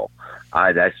people.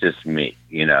 That's just me.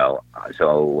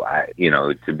 So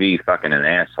to be fucking an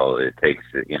asshole, it takes.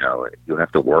 You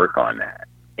have to work on that.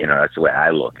 That's the way I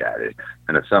look at it.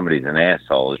 And if somebody's an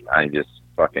asshole, I just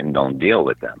fucking don't deal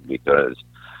with them because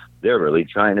they're really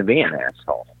trying to be an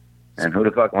asshole. And who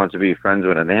the fuck wants to be friends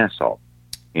with an asshole?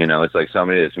 It's like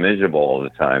somebody that's miserable all the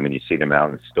time and you see them out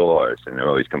in stores and they're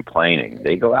always complaining.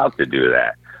 They go out to do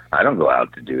that. I don't go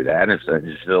out to do that. If it's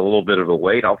just a little bit of a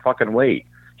wait, I'll fucking wait.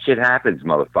 Shit happens,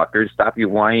 motherfuckers. Stop your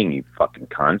whining, you fucking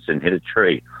cunts, and hit a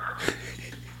tree.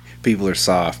 People are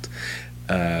soft.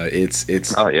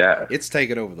 It's Oh, yeah. It's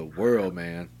taken over the world,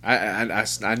 man.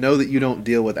 I know that you don't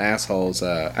deal with assholes.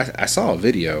 I saw a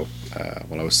video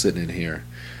when I was sitting in here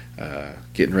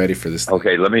getting ready for this thing.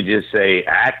 Okay, let me just say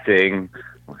acting,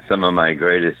 some of my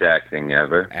greatest acting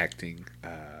ever. Acting.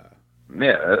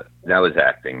 Yeah, that was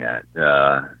acting.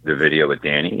 The video with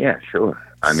Danny. Yeah, sure.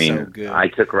 I mean, So good. I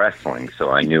took wrestling,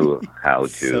 so I knew how to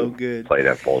So good. play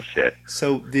that bullshit.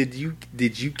 So did you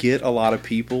get a lot of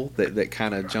people that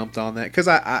kind of jumped on that? Because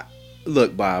I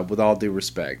look, Bob, with all due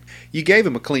respect, you gave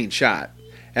him a clean shot,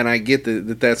 and I get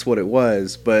that's what it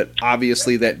was. But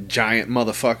obviously, that giant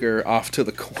motherfucker off to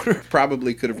the corner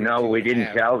probably could have. No, we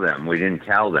didn't tell them. We didn't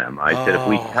tell them. I said, if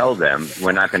we Oh. tell them,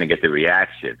 we're not going to get the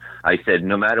reaction. I said,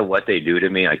 no matter what they do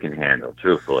to me, I can handle,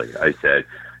 truthfully. I said,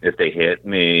 if they hit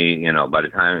me, by the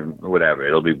time, whatever,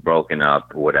 it'll be broken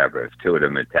up, whatever. If two of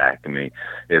them attack me.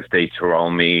 If they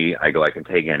throw me, I go, I can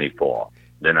take any fall.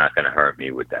 They're not going to hurt me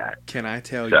with that. Can I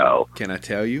tell So- you? Can I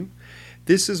tell you?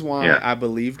 This is why Yeah. I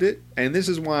believed it, and this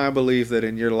is why I believe that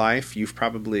in your life you've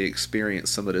probably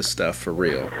experienced some of this stuff for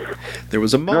real. There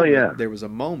was a moment. yeah. There was a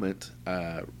moment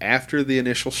after the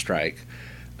initial strike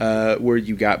where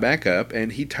you got back up,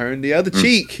 and he turned the other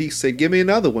cheek. He said, "Give me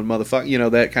another one,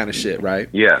 motherfucker." That kind of shit, right?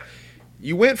 Yeah.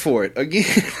 You went for it again,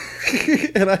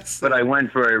 and I said, But I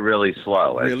went for it really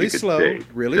slow. As really you could slow, see.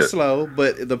 really Just- slow.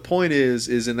 But the point is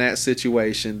in that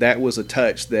situation, that was a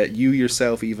touch that you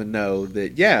yourself even know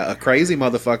that, yeah, a crazy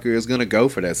motherfucker is going to go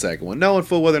for that second one, knowing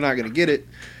full well they're not going to get it.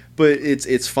 But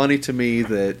it's funny to me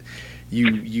that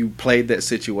you played that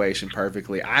situation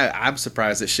perfectly. I'm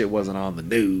surprised that shit wasn't on the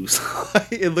news.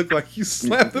 It looked like you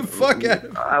slapped the fuck out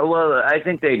of him. Well, I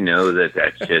think they know that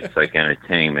shit's like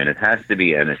entertainment. It has to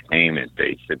be entertainment,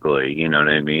 basically. You know what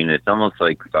I mean? It's almost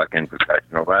like fucking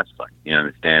professional wrestling. You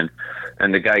understand?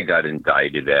 And the guy got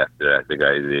indicted after that. The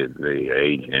guy, the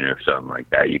agent or something like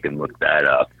that. You can look that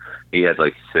up. He had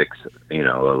like 6,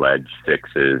 alleged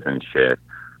fixes and shit.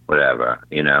 Whatever,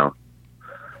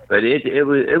 But it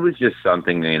was just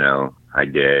something, I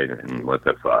did, and what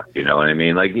the fuck, you know what I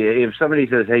mean? Like, if somebody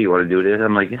says, hey, you want to do this?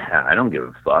 I'm like, yeah, I don't give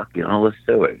a fuck, let's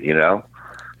do it,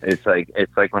 It's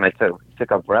like when I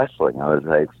took up wrestling, I was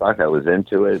like, fuck, I was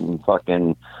into it, and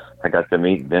fucking, I got to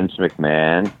meet Vince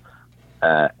McMahon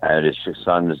at his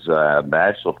son's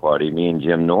bachelor party. Me and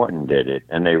Jim Norton did it,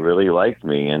 and they really liked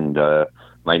me, and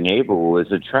my neighbor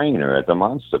was a trainer at the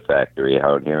Monster Factory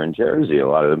out here in Jersey. A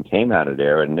lot of them came out of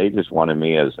there, and they just wanted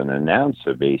me as an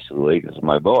announcer, basically, because of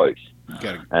my voice.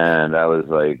 And I was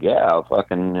like, yeah,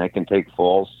 I can take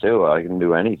falls, too. I can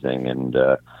do anything. And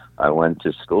I went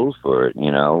to school for it,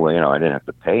 I didn't have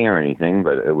to pay or anything,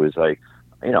 but it was like,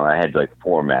 I had like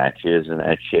 4 matches and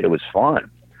that shit. It was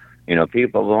fun.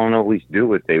 People don't always do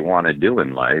what they want to do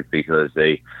in life because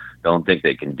they don't think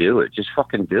they can do it. Just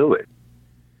fucking do it.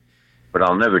 But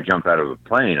I'll never jump out of a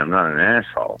plane. I'm not an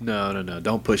asshole. No.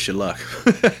 Don't push your luck.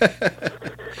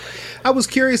 I was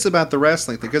curious about the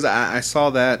wrestling thing because I saw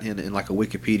that in like a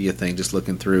Wikipedia thing just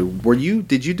looking through.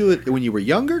 Did you do it when you were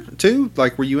younger too?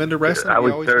 Like, were you into wrestling? I You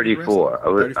was always into 34.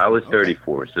 wrestling? I was Okay.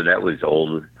 34, so that was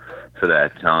old for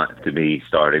that time to be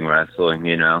starting wrestling,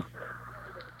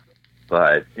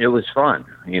 But it was fun,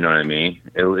 you know what I mean?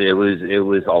 It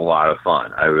was a lot of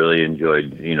fun. I really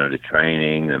enjoyed, the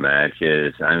training, the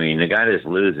matches. I mean, the guy that's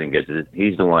losing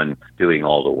he's the one doing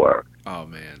all the work. Oh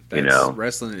man,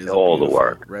 wrestling is all the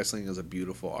work. Wrestling is a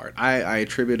beautiful art. I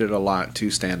attribute it a lot to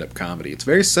stand-up comedy. It's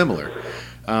very similar.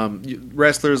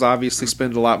 Wrestlers obviously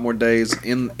spend a lot more days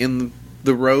in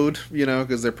the road,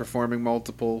 because they're performing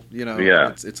multiple.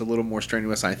 Yeah. It's a little more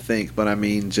strenuous, I think. But I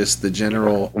mean, just the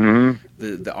general,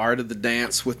 the art of the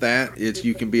dance with that.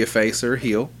 You can be a face or a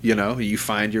heel. You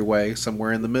find your way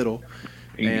somewhere in the middle,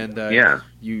 and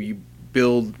you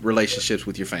build relationships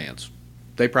with your fans.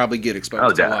 They probably get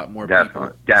exposed to a lot more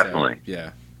people. Definitely. So,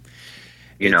 yeah.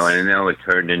 You know, and now it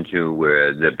turned into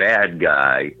where the bad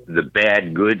guy, the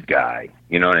bad good guy,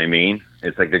 you know what I mean?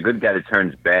 It's like the good guy that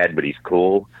turns bad, but he's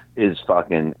cool, is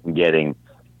fucking getting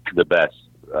the best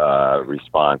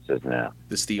responses now.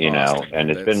 The Steve you know, Austin,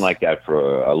 and it's been like that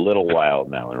for a little while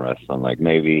now in wrestling, like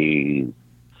maybe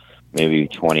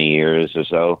 20 years or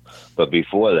so. But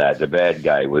before that, the bad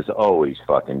guy was always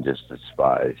fucking just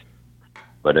despised.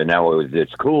 But now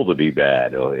it's cool to be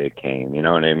bad. It came, you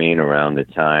know what I mean, around the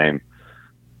time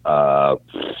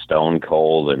Stone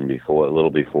Cold and a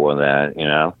little before that, you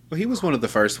know. Well, he was one of the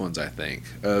first ones, I think,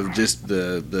 of just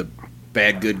the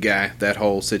bad good guy, that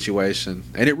whole situation,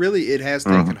 and it has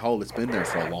taken hold. It's been there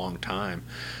for a long time.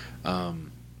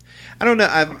 I don't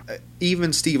know.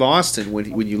 Even Steve Austin,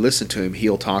 when you listen to him,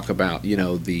 he'll talk about, you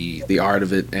know, the art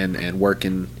of it and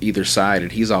working either side,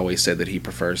 and he's always said that he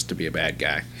prefers to be a bad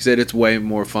guy. He said it's way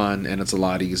more fun and it's a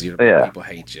lot easier to make people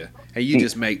hate you. Hey, you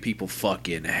just make people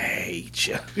fucking hate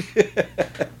you.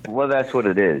 Well, that's what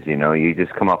it is, you know. You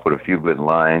just come up with a few good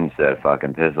lines that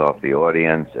fucking piss off the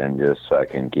audience and just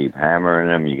fucking keep hammering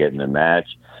them. You get in the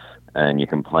match and you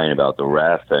complain about the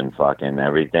ref and fucking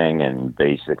everything, and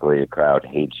basically the crowd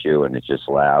hates you and it's just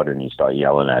loud and you start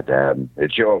yelling at them.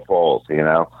 It's your fault, you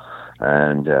know.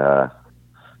 And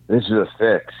this is a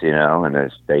fix, you know, and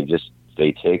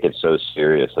they take it so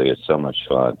seriously. It's so much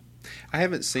fun. I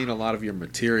haven't seen a lot of your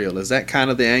material. Is that kind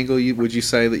of the angle would you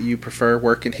say that you prefer,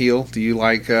 working heel? Do you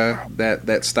like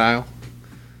that style?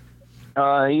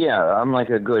 Yeah, I'm like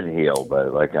a good heel,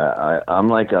 but like I'm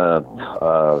like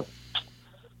a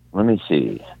let me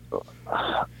see.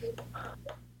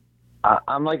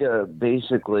 I'm like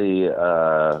basically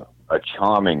a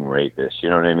charming rapist. You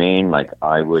know what I mean? Like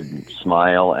I would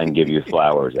smile and give you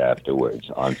flowers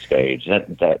afterwards on stage.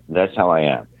 That's how I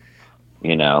am.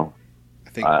 You know,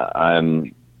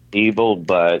 I'm evil,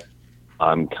 but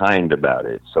I'm kind about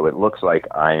it. So it looks like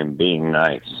I am being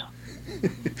nice.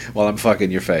 While I'm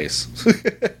fucking your face.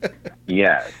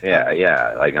 Yeah.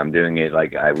 Like I'm doing it.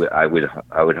 Like I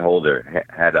would hold her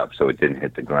head up so it didn't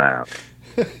hit the ground.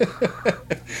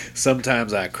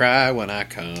 Sometimes I cry when I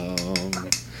come.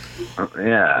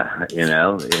 Yeah, you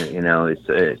know,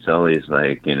 it's always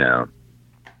like, you know,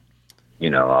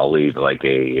 I'll leave like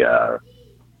a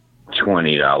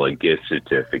 $20 gift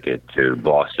certificate to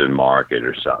Boston Market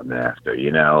or something after,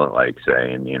 you know, like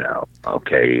saying, you know,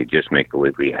 okay, just make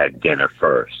believe we had dinner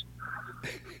first.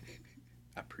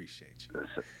 I appreciate you.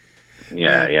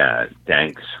 Yeah.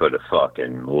 Thanks for the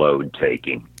fucking load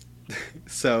taking.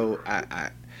 So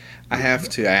I have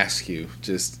to ask you,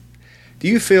 just, do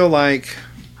you feel like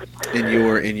in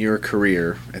your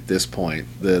career at this point,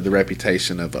 the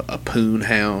reputation of a poon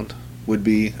hound would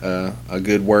be a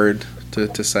good word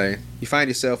to say? You find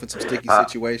yourself in some sticky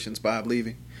situations, Bob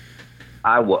Levy?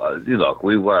 Look,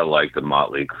 we were like the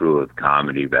Motley Crue of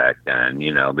comedy back then,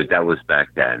 you know, but that was back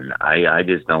then. I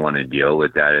just don't want to deal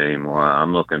with that anymore.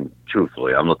 I'm looking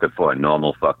for a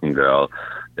normal fucking girl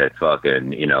that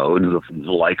fucking, you know,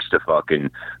 likes to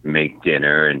fucking make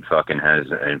dinner and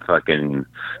fucking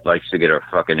likes to get her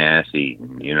fucking ass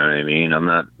eaten. You know what I mean? I'm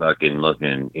not fucking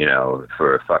looking, you know,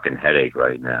 for a fucking headache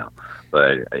right now.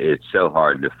 But it's so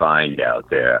hard to find out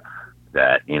there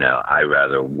that, you know, I'd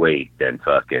rather wait than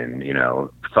fucking, you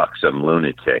know, fuck some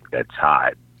lunatic that's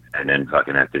hot and then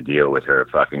fucking have to deal with her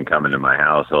fucking coming to my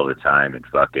house all the time and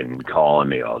fucking calling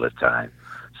me all the time.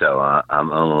 So I'm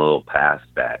a little past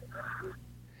that.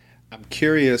 I'm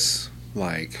curious,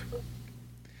 like,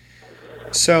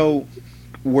 so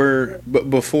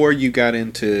before you got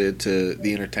into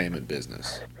the entertainment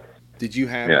business, did you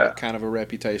have kind of a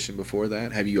reputation before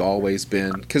that? Have you always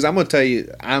been? Because I'm gonna tell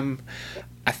you,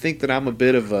 I think that I'm a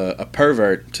bit of a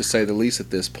pervert, to say the least,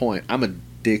 at this point. I'm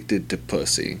addicted to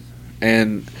pussy,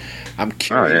 and I'm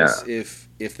curious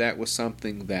if that was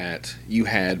something that you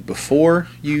had before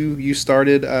you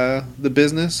started the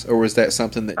business, or was that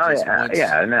something that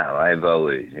no, I've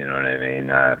always, you know what I mean?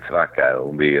 I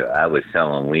was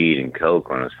selling weed and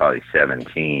coke when I was probably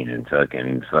 17, and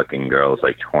fucking girls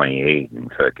like 28,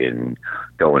 and fucking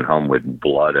going home with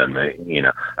blood on me. You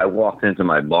know, I walked into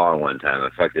my bar one time. I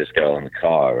fucked this girl in the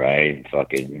car, right?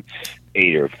 Fucking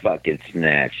ate her fucking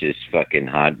snatch, this fucking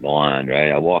hot blonde, right?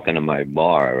 I walk into my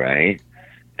bar, right?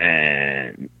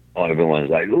 And everyone's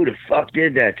like, who the fuck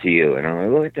did that to you? And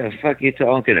I'm like, what the fuck are you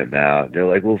talking about? They're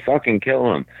like, well, fucking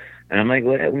kill him. And I'm like,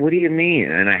 what do you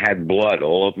mean? And I had blood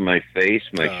all over my face,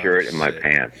 my shirt, and my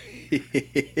pants.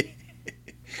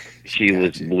 She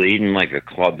was bleeding like a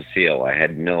club seal. I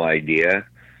had no idea.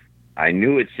 I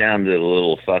knew it sounded a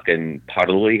little fucking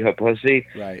puddly, her pussy,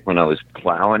 when I was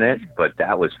plowing it, but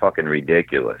that was fucking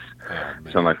ridiculous.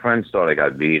 So my friends thought I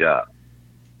got beat up.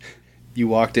 You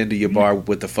walked into your bar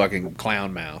with the fucking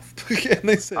clown mouth. And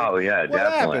they said, Oh yeah, "What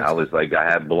definitely. happened?" I was like, I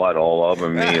had blood all over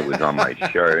me. It was on my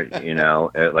shirt, you know.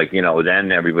 Like, you know,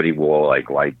 then everybody wore like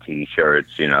white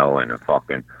T-shirts, you know, and a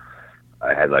fucking.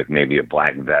 I had like maybe a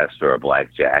black vest or a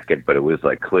black jacket, but it was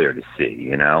like clear to see,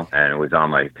 you know, and it was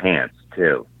on my pants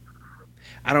too.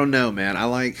 I don't know, man.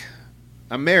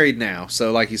 I'm married now,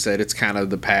 so like you said, it's kind of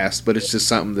the past, but it's just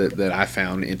something that I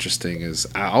found interesting is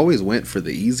I always went for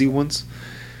the easy ones.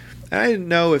 I didn't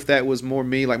know if that was more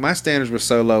me. Like, my standards were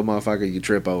so low, motherfucker, you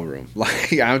trip over them.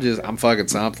 Like, I'm fucking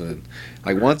something.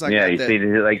 Like, once I Yeah, got you that, see,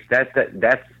 like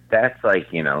that's like,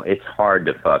 you know, it's hard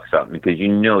to fuck something because you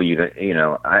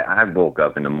know, I woke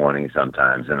up in the morning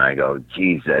sometimes and I go,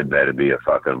 geez, that better be a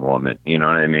fucking woman. You know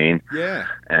what I mean? yeah.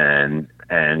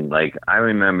 And like, I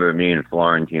remember me and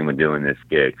Florentine were doing this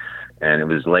gig, and it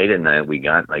was late at night. We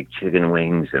got like chicken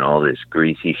wings and all this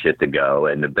greasy shit to go.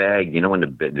 And the bag, you know, when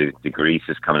the grease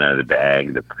is coming out of the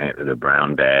bag, the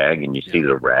brown bag, and you see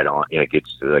the red on it,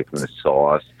 gets like from the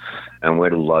sauce. And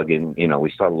we're lugging, you know, we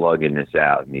start lugging this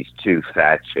out, and these two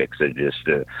fat chicks are just,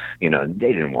 you know,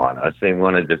 they didn't want us. They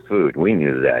wanted the food. We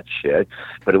knew that shit.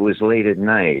 But it was late at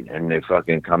night, and they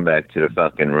fucking come back to the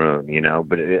fucking room, you know.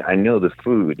 But I know the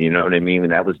food, you know what I mean?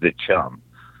 And that was the chum,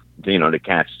 you know, to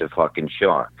catch the fucking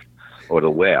shark or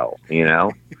the whale, you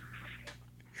know.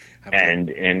 And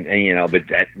you know, but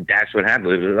that's what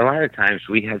happened. A lot of times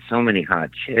we had so many hot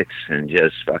chicks and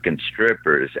just fucking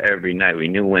strippers every night. We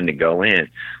knew when to go in,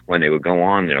 when they would go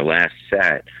on their last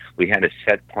set. We had a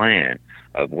set plan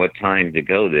of what time to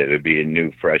go there to be a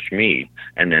new fresh meat.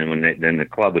 And then then the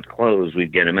club would close,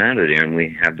 we'd get them out of there, and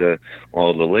we have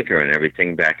all the liquor and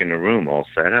everything back in the room, all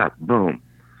set up. Boom.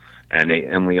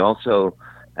 And we also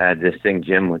had this thing.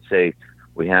 Jim would say,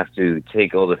 we have to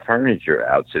take all the furniture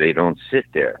out so they don't sit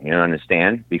there. You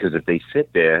understand? Because if they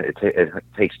sit there, it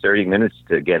takes 30 minutes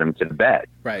to get them to the bed.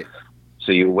 Right.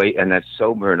 So you wait, and that's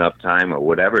sober enough time or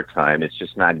whatever time. It's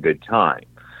just not good time.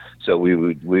 So we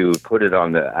would put it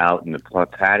out in the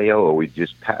patio, or we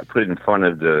just put it in front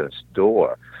of the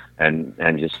door, and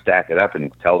just stack it up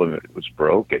and tell them it was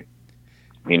broken.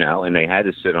 You know, and they had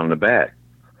to sit on the bed.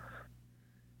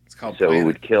 So it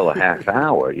would kill a half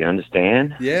hour, you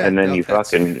understand? Yeah. And then you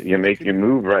make your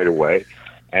move right away,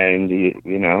 and you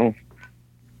know,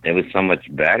 it was so much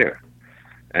better,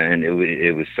 and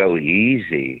it was so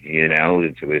easy, you know,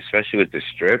 especially with the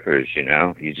strippers, you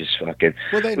know, you just fucking,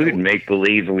 we would make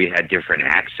believe we had different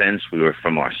accents. We were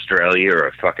from Australia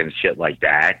or fucking shit like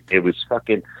that. It was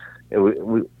fucking, it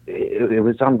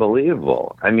was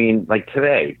unbelievable. I mean, like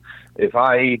today, if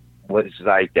I was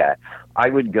like that, I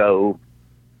would go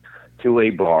to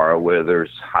a bar where there's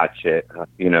hot shit,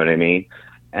 you know what I mean?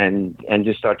 And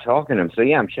just start talking to them. So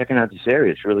yeah, I'm checking out this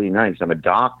area. It's really nice. I'm a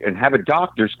doc, and have a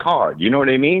doctor's card. You know what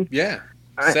I mean? Yeah.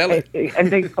 Sell it. And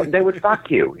they would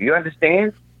fuck you. You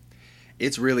understand?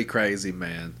 It's really crazy,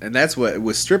 man. And that's what,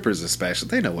 with strippers especially,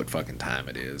 they know what fucking time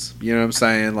it is. You know what I'm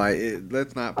saying? Like,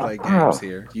 let's not play games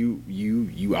here.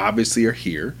 You obviously are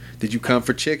here. Did you come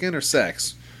for chicken or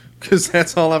sex? Because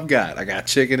that's all I've got. I got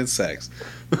chicken and sex.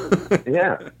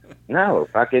 Yeah. No,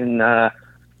 fucking,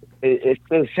 it's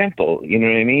so simple, you know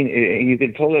what I mean? You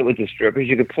could pull it with the strippers,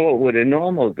 you could pull it with a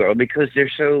normal girl, because they're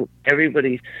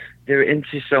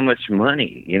into so much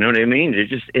money, you know what I mean? They're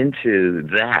just into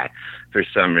that for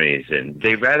some reason.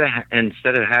 They rather,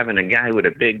 instead of having a guy with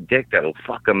a big dick that'll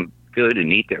fuck them good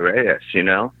and eat their ass, you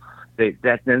know?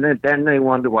 Then they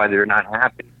wonder why they're not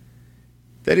happy.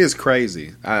 That is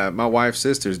crazy. My wife's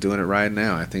sister's doing it right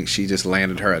now. I think she just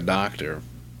landed her a doctor.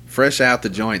 Fresh out the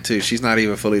joint, too. She's not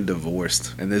even fully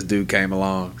divorced. And this dude came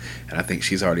along, and I think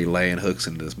she's already laying hooks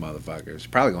into this motherfucker. She's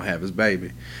probably going to have his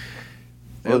baby.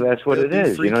 Well, that's what it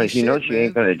is. You know, she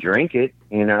ain't going to drink it,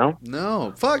 you know?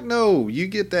 No. Fuck no. You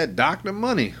get that doctor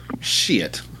money.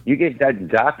 Shit. You get that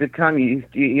doctor come,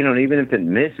 you know, even if it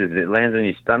misses, it lands on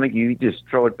your stomach, you just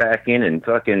throw it back in and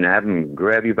fucking have him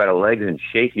grab you by the legs and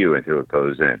shake you until it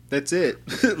goes in. That's it.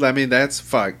 I mean, that's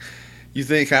fuck. You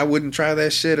think I wouldn't try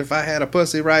that shit if I had a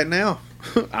pussy right now?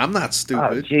 I'm not stupid.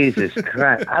 Oh, Jesus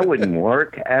Christ. I wouldn't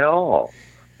work at all.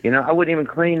 You know, I wouldn't even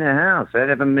clean the house. I'd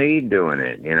have a maid doing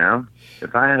it, you know?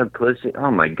 If I had a pussy, oh,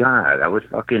 my God, I would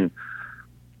fucking,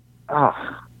 life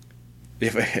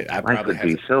would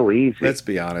be so easy. Let's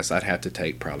be honest, I'd have to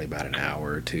take probably about an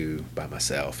hour or two by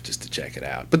myself just to check it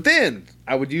out. But then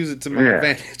I would use it to my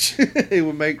advantage. It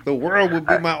would make the world would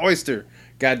be my oyster.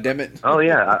 God damn it. Oh,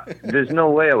 yeah. There's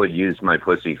no way I would use my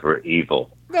pussy for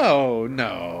evil. No,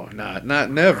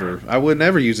 not never. I would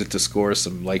never use it to score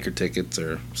some Laker tickets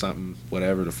or something,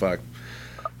 whatever the fuck.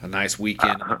 A nice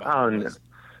weekend.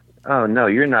 Oh, no,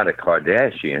 you're not a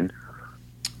Kardashian.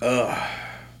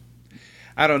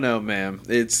 I don't know, man.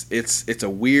 It's a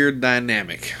weird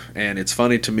dynamic, and it's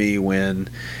funny to me when,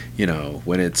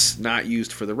 when it's not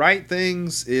used for the right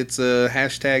things, it's a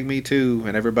hashtag me too,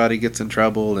 and everybody gets in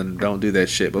trouble and don't do that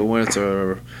shit. But when it's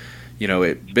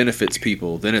it benefits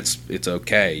people, then it's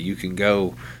okay. You can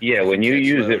go. Yeah, when you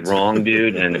use it wrong,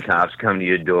 dude, and the cops come to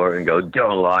your door and go,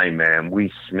 "Don't lie, man.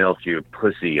 We smelt your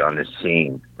pussy on the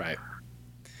scene." Right.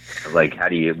 Like, what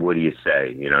do you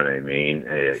say? You know what I mean?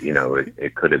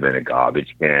 It could have been a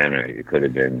garbage can, or it could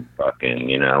have been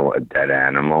fucking, a dead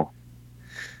animal.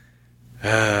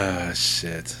 Ah,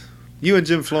 shit. You and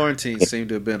Jim Florentine seem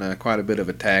to have been quite a bit of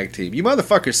a tag team. You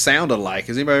motherfuckers sound alike.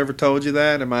 Has anybody ever told you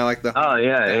that? Am I like the... Oh,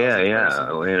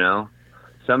 yeah.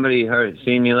 Somebody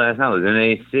seen me last night. I was in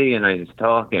AC, and I was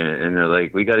talking, and they're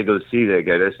like, "We got to go see that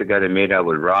guy. That's the guy that made out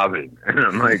with Robin." And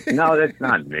I'm like, "No, that's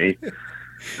not me."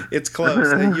 It's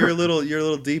close. And you're a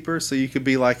little deeper, so you could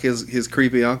be like his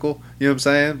creepy uncle. You know what I'm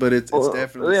saying? But it's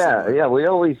definitely similar. Yeah. We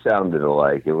always sounded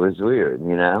alike. It was weird,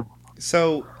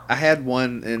 So I had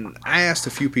one, and I asked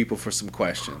a few people for some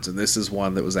questions, and this is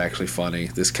one that was actually funny.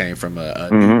 This came from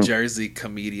a New Jersey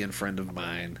comedian friend of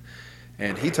mine,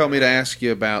 and he told me to ask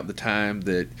you about the time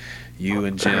that you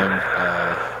and Jim,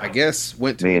 I guess,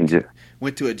 went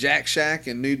to a Jack Shack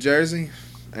in New Jersey,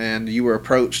 and you were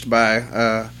approached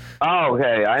by. Oh,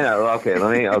 okay, I know.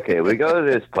 Okay, we go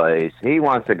to this place. He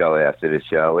wants to go after the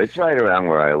show. It's right around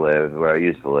where I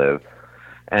used to live.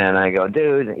 And I go,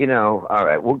 "Dude, all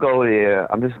right, we'll go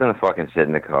there. I'm just going to fucking sit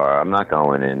in the car. I'm not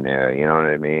going in there, you know what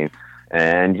I mean?"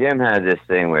 And Jim had this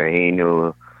thing where he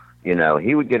knew,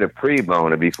 he would get a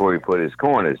pre-boner before he put his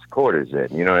quarters in,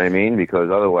 you know what I mean?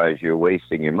 Because otherwise you're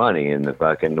wasting your money and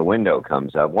the window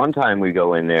comes up. One time we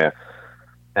go in there,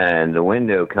 and the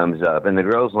window comes up, and the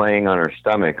girl's laying on her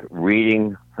stomach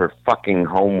reading her fucking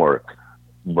homework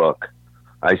book.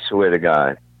 I swear to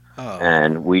God. Oh.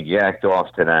 And we jacked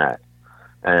off to that.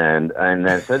 And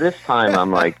then, so this time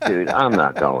I'm like, "Dude, I'm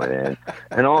not going in."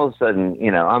 And all of a sudden,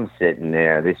 I'm sitting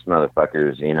there, this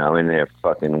motherfucker's, in there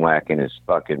fucking whacking his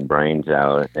fucking brains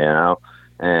out,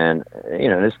 and,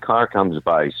 this car comes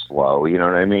by slow, you know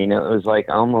what I mean? It was like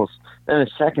almost, then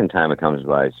the second time it comes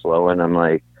by slow, and I'm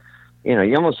like,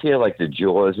 you almost hear like the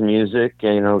Jaws music,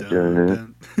 a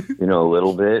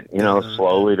little bit,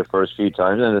 slowly the first few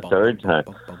times, and the third time.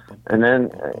 And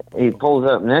then he pulls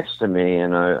up next to me,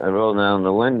 and I roll down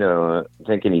the window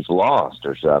thinking he's lost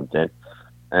or something.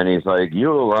 And he's like,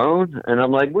 "You alone?" And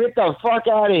I'm like, "Get the fuck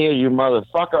out of here, you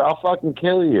motherfucker. I'll fucking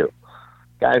kill you."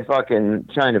 Guy fucking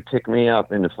trying to pick me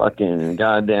up in the fucking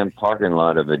goddamn parking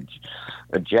lot of a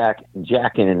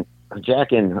jacking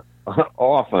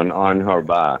off on her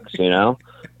box,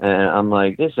 And I'm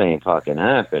like, "This ain't fucking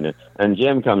happening." And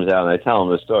Jim comes out, and I tell him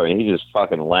the story, and he's just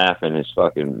fucking laughing his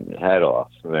fucking head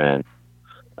off, man.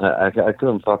 I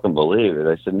couldn't fucking believe it.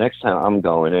 I said, "Next time I'm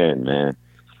going in, man."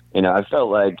 I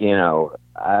felt like,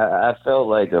 I felt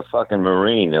like a fucking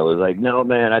Marine that was like, "No,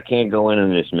 man, I can't go in on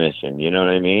this mission." You know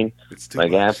what I mean?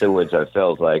 Like, afterwards, I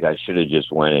felt like I should have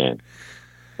just went in,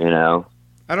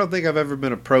 I don't think I've ever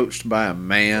been approached by a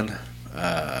man.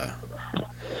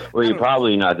 Well, you're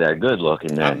probably not that good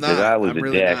looking then, because I was a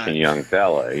dashing young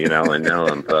fella, and now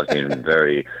I'm fucking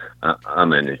very,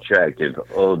 I'm an attractive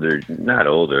not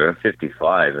older, I'm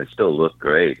 55, I still look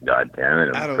great, god damn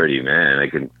it, I'm a pretty man, I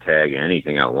can tag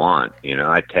anything I want,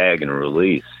 I tag and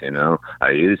release,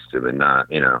 I used to, but not,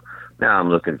 now I'm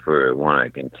looking for one I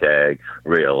can tag,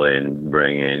 reel in,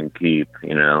 bring in, keep, I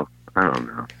don't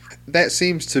know. That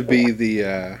seems to be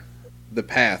the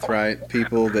path, right?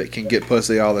 People that can get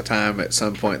pussy all the time, at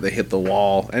some point they hit the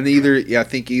wall, and I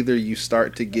think either you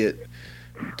start to get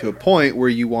to a point where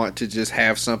you want to just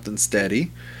have something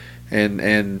steady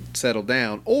and settle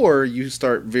down, or you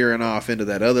start veering off into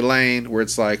that other lane where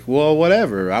it's like, well,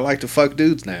 whatever, I like to fuck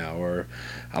dudes now, or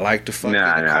I like to fuck.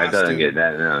 No, it doesn't get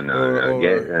that.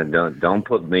 No. Don't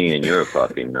put me in your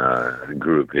fucking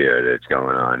group here that's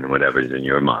going on. Whatever's in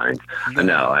your mind.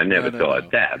 No, I never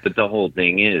thought that. But the whole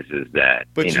thing is that.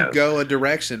 But you go a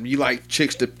direction. You like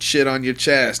chicks to shit on your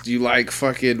chest. You like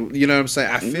fucking. You know what I'm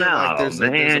saying? I feel like there's a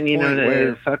point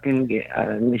where fucking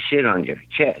shit on your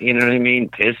chest. You know what I mean?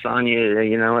 Piss on you.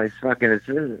 It's fucking. It's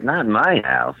not my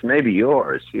house. Maybe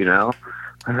yours.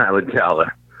 I would tell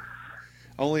her.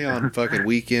 Only on fucking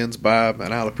weekends, Bob,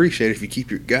 and I'll appreciate it if you keep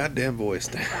your goddamn voice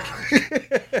down.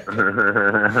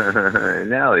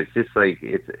 No, it's just like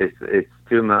it's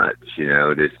too much,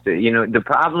 the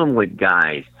problem with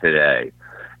guys today,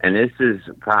 and this is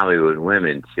probably with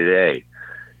women today,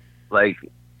 like,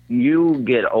 you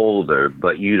get older,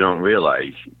 but you don't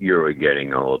realize you're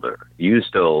getting older. You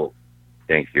still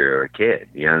think you're a kid.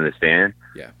 You understand?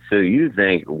 Yeah. So you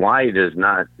think, why does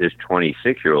not this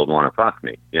 26-year-old want to fuck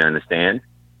me? You understand?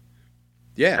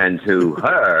 Yeah. And to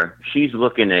her, she's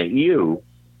looking at you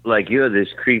like you're this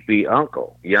creepy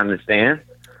uncle. You understand?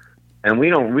 And we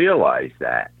don't realize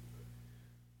that.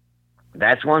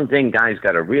 That's one thing guys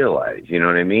got to realize. You know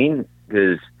what I mean?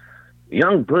 Because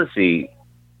young pussy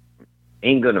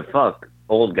ain't gonna fuck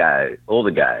older guys.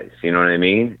 You know what I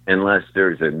mean? Unless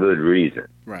there's a good reason.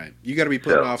 Right. You got to be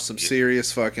putting off some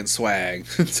serious fucking swag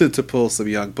to pull some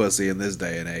young pussy in this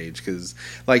day and age. Because,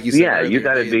 like you said, yeah, you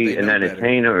got to be an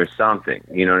entertainer or something.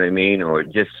 You know what I mean? Or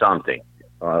just something.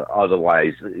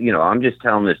 Otherwise, you know, I'm just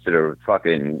telling this to the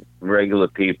fucking regular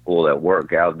people that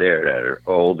work out there that are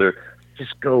older.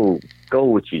 Just go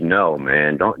what you know,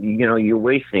 man. Don't, you know, you're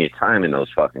wasting your time in those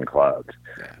fucking clubs.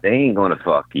 Yeah. They ain't gonna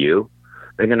fuck you.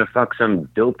 They're gonna fuck some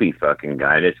dopey fucking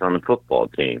guy that's on the football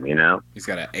team, you know? He's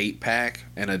got an 8-pack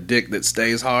and a dick that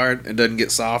stays hard and doesn't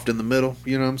get soft in the middle.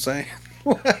 You know what I'm saying?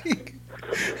 Like,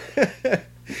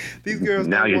 these girls.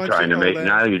 Now you're trying to make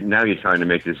now you're trying to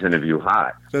make this interview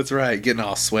hot. That's right. Getting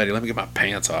all sweaty. Let me get my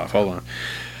pants off. Hold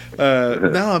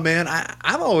on. No, man.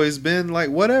 I've always been like,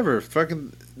 whatever.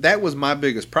 Fucking. That was my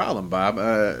biggest problem, Bob,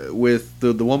 with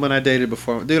the woman I dated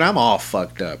before. Dude, I'm all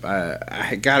fucked up.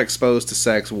 I got exposed to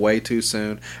sex way too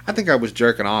soon. I think I was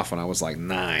jerking off when I was like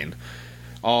 9.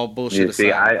 All bullshit aside.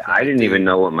 See, I didn't even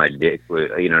know what my dick was,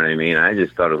 you know what I mean? I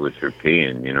just thought it was for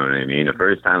peeing, you know what I mean? The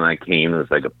first time I came, it was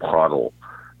like a puddle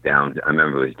down. I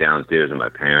remember it was downstairs in my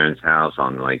parents' house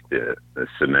on like the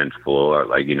cement floor,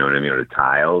 like, you know what I mean, or the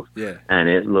tiles. Yeah. And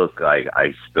it looked like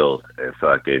I spilled a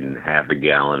fucking half a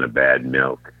gallon of bad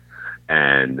milk.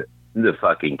 And the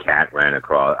fucking cat ran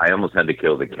across. I almost had to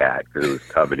kill the cat because it was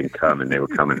covered in cum and they were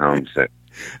coming home sick.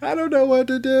 I don't know what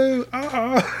to do.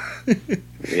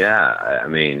 Yeah, I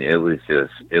mean, it was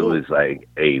like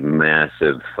a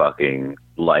massive fucking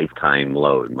lifetime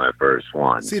load, my first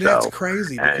one. See, that's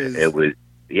crazy because it was,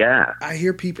 yeah. I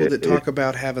hear people that talk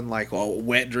about having like a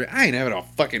wet dream. I ain't having a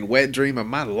fucking wet dream of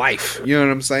my life. You know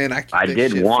what I'm saying? I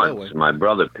did once. Flowing. My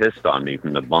brother pissed on me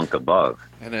from the bunk above.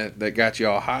 And that got you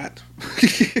all hot?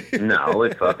 No,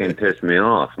 it fucking pissed me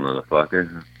off,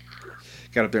 motherfucker.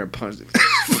 Got up there and punched him.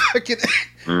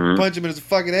 Punch him in his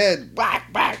fucking head. Whack,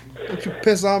 whack. Don't you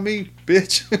piss on me,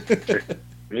 bitch.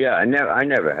 Yeah, I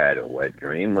never had a wet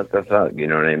dream. What the fuck? You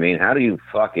know what I mean? How do you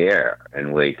fuck air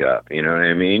and wake up? You know what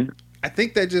I mean? I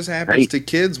think that just happens to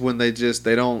kids when they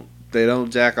don't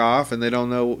jack off and they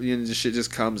don't know, you know, the shit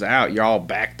just comes out. You're all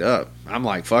backed up. I'm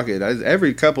like, fuck it.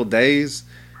 Every couple days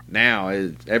now,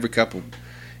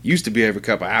 used to be every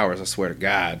couple hours, I swear to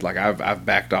God. Like I've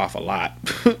backed off a lot.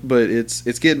 But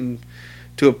it's getting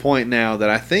to a point now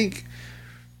that I think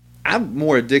I'm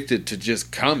more addicted to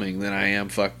just coming than I am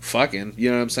fucking. You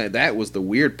know what I'm saying? That was the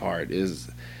weird part, is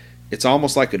it's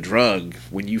almost like a drug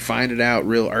when you find it out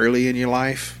real early in your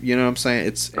life. You know what I'm saying?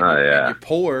 And you're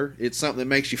poor. It's something that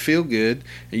makes you feel good,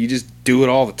 and you just do it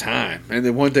all the time. And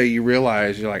then one day you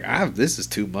realize you're like, this is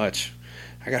too much.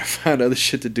 I gotta find other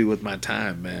shit to do with my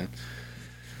time, man.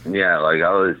 Yeah, like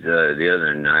I was the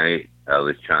other night. I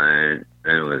was trying,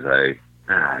 and it was like,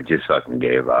 I just fucking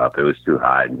gave up. It was too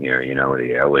hot in here, you know.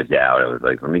 The air was out. I was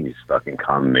like, let me just fucking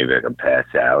come. Maybe I can pass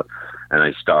out. And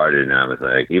I started, and I was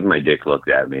like, even my dick looked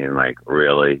at me and like,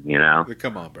 really, you know?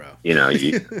 Come on, bro. You know,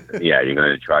 you're going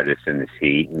to try this in this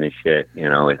heat and this shit. You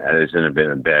know, it hasn't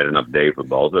been a bad enough day for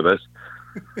both of us.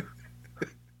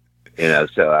 You know,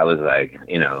 so I was like,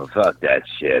 you know, fuck that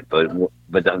shit. But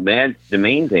the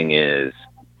main thing is,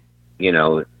 you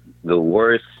know,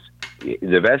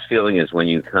 the best feeling is when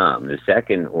you come. The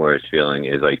second worst feeling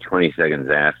is like 20 seconds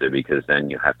after, because then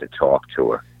you have to talk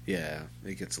to her. Yeah,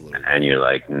 it gets a little... And you're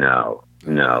like, no,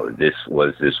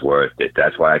 was this worth it?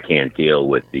 That's why I can't deal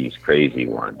with these crazy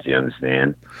ones, you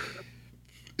understand?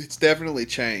 It's definitely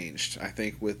changed. I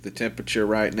think with the temperature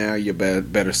right now, you're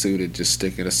better suited just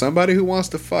sticking to somebody who wants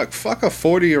to fuck. Fuck a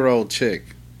 40-year-old chick.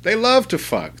 They love to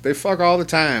fuck. They fuck all the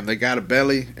time. They got a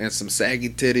belly and some saggy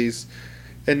titties.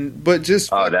 But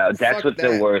just that's what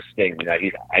the worst thing.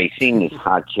 I seen this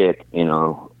hot chick. You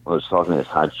know, I was talking to this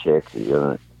hot chick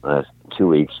last 2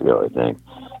 weeks ago, I think.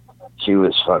 She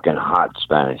was fucking hot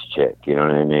Spanish chick. You know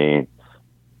what I mean?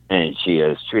 And she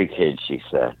has 3 kids, she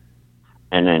said.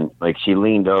 And then, like, she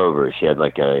leaned over. She had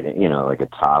like a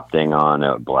top thing on,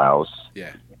 a blouse.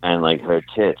 Yeah. And like her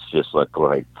tits just look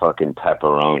like fucking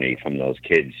pepperoni from those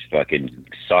kids fucking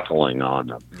suckling on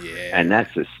them. Yeah. And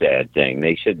that's a sad thing.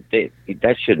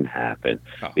 That shouldn't happen,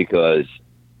 because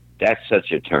that's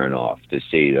such a turn off to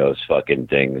see those fucking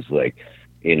things. Like,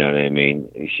 you know what I mean?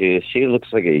 She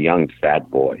looks like a young fat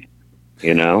boy,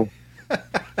 you know?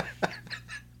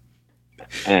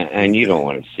 and you don't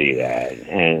want to see that,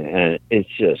 and it's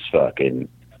just fucking.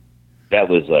 That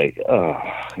was like, oh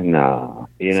no,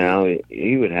 you know,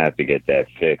 you would have to get that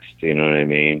fixed. You know what I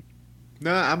mean?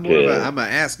 No, I'm more of I'm an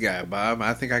ass guy, Bob.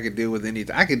 I think I could deal with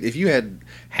anything. I could, if you had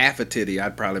half a titty,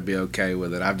 I'd probably be okay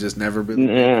with it. I've just never been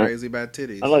crazy about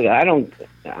titties. Look, I don't.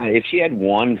 If she had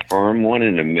one firm one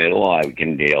in the middle, I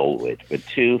can deal with. But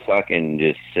two fucking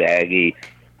just saggy,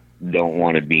 don't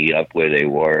want to be up where they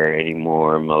were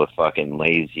anymore, motherfucking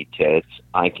lazy tits.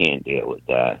 I can't deal with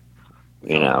that.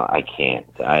 You know, I can't.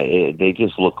 They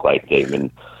just look like they've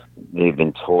been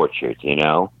tortured. You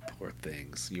know. Poor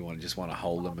things. You just want to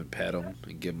hold them and pet them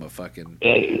and give them a fucking.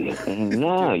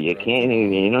 No, you can't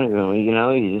even. You know.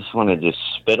 You just want to just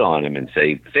spit on them and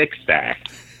say, "Fix that."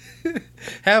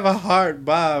 Have a heart,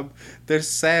 Bob. They're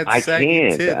sad. I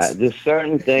can't. Tits. There's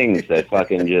certain things that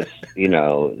fucking just,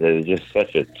 they're just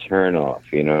such a turn off.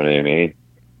 You know what I mean?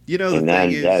 You know, and that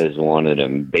is one of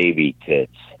them baby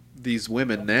tits. These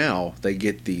women now, they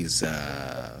get these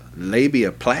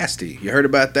labiaplasty. You heard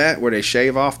about that? Where they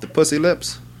shave off the pussy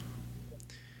lips?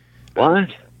 What?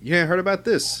 You ain't heard about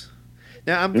this?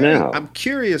 Now, I'm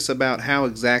curious about how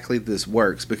exactly this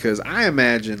works, because I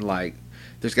imagine, like,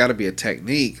 there's got to be a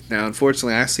technique. Now,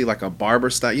 unfortunately, I see, like, a barber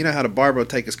style. You know how the barber will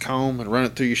take his comb and run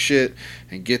it through your shit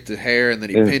and get the hair, and then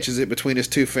he pinches it between his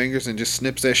two fingers and just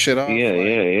snips that shit off?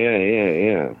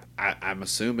 Yeah. I'm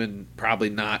assuming probably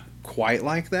not quite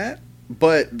like that,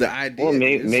 but the idea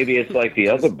is... maybe it's like the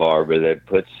other barber that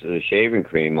puts the shaving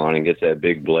cream on and gets that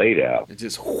big blade out. It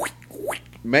just...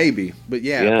 Maybe. But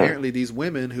yeah, apparently these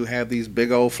women who have these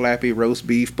big old flappy roast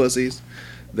beef pussies,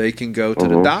 they can go to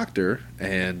the doctor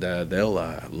and they'll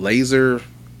laser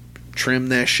trim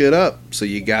that shit up. So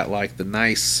you got like the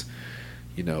nice,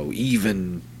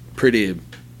 even, pretty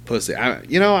pussy.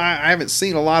 I haven't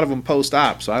seen a lot of them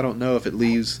post-op, so I don't know if it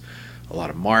leaves a lot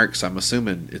of marks. I'm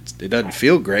assuming it doesn't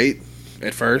feel great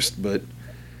at first, but,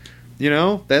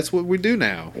 that's what we do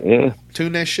now. Yeah.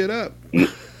 Tune that shit up.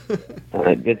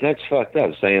 That's fucked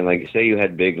up. Saying, like, say you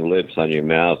had big lips on your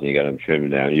mouth and you got them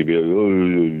trimmed down, you'd be like,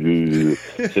 oh.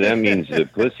 So that means the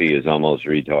pussy is almost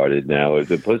retarded now.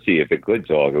 If it could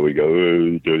talk, it would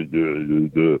go, because it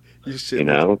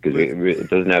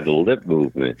doesn't have the lip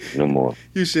movement no more.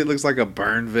 Your shit looks like a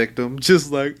burn victim. Just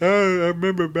like, oh, I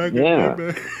remember back in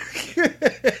the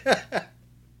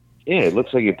Yeah, it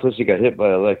looks like your pussy got hit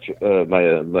by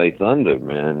thunder,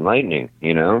 man, lightning,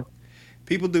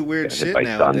 People do weird shit by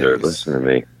nowadays. Thunder, listen to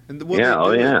me. And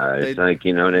It's like,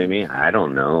 you know what I mean? I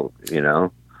don't know,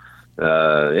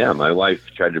 my wife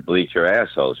tried to bleach her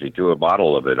asshole. She threw a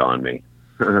bottle of it on me.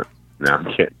 No,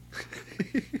 I'm kidding.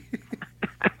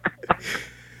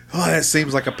 Oh, that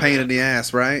seems like a pain in the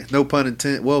ass, right? No pun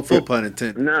intended. Well, full pun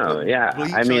intended. No, yeah.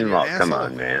 I mean, look, come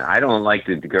on, man. I don't like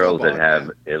the girls that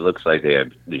have, it looks like they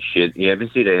have the shit. You ever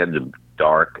see they have the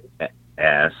dark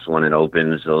ass when it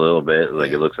opens a little bit,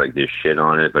 like it looks like there's shit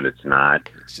on it, but it's not.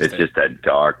 It's just that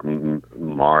dark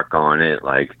mark on it,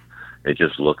 like it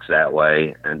just looks that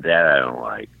way, and that I don't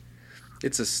like.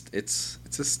 It's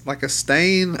just like a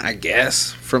stain, I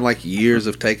guess, from like years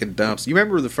of taking dumps. You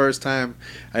remember the first time?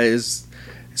 Is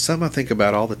something I think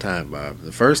about all the time, Bob.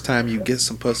 The first time you get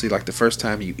some pussy, like the first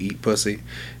time you eat pussy,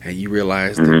 and you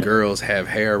realize that girls have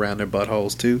hair around their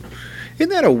buttholes too.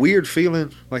 Isn't that a weird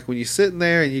feeling? Like when you're sitting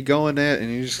there and you go in that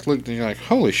and you just look and you're like,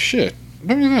 holy shit,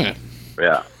 look at that.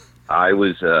 Yeah. I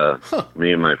was,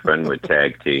 me and my friend were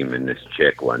tag teaming this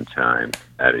chick one time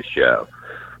at a show.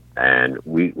 And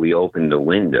we opened the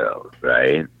window,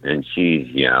 right? And she's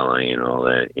yelling and all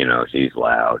that, she's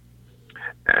loud.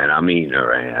 And I'm eating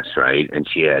her ass, right? And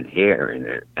she had hair in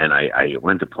it. And I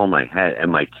went to pull my head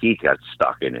and my teeth got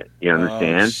stuck in it. You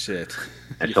understand? Oh, shit.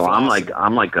 And so I'm like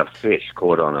a fish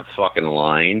caught on a fucking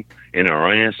line in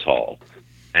her asshole.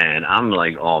 And I'm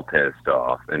like all pissed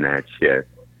off and that shit.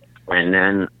 And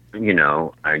then,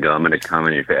 I go, I'm going to come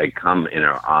in your face. I come in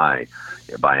her eye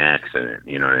by accident,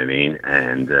 you know what I mean?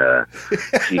 And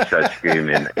she starts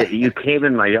screaming, you came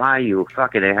in my eye, you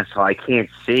fucking asshole. I can't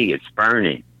see. It's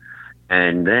burning.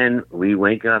 And then we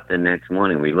wake up the next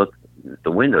morning. We look at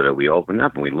the window that we opened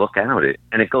up and we look out it.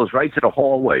 And it goes right to the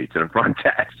hallway, to the front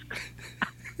desk.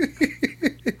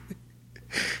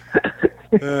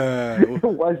 It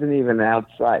wasn't even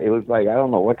outside. It was like, I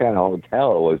don't know what kind of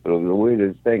hotel it was, but it was the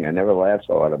weirdest thing. I never laughed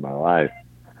so hard in my life.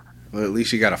 Well, at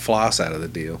least you got a floss out of the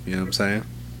deal. You know what I'm saying?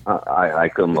 I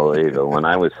couldn't believe it. When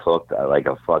I was hooked like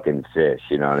a fucking fish,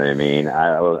 you know what I mean?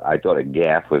 I thought a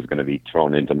gaff was going to be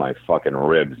thrown into my fucking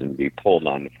ribs and be pulled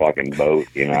on the fucking boat,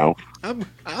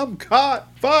 I'm caught.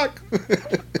 Fuck.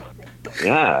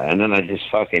 Yeah, and then I just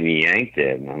fucking yanked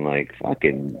it, and I'm like,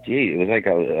 fucking, gee, it was like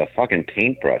a fucking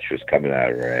paintbrush was coming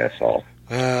out of her asshole.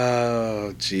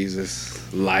 Oh,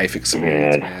 Jesus. Life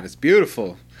experience, man. It's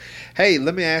beautiful. Hey,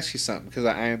 let me ask you something, because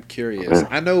I am curious.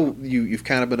 I know you've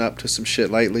kind of been up to some shit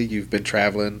lately. You've been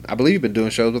traveling. I believe you've been doing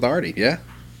shows with Artie, yeah?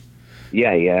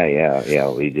 Yeah.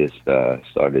 We just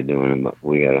started doing them.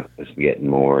 We got getting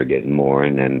more,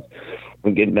 and then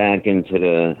we get back into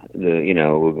the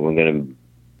we're going to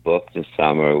book the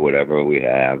summer, whatever we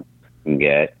have and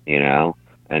get, and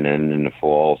then in the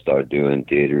fall start doing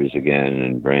theaters again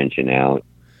and branching out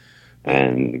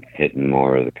and hitting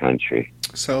more of the country.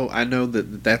 So I know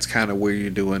that's kind of where you're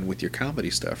doing with your comedy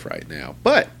stuff right now.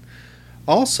 But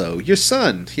also, your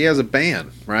son, he has a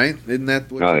band, right? Isn't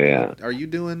that what yeah. Are you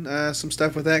doing some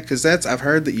stuff with that? Because I've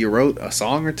heard that you wrote a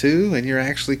song or two, and you're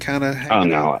actually kind of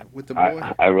hanging out with the boy.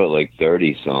 I wrote like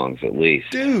 30 songs at least.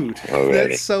 Dude, already.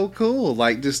 That's so cool.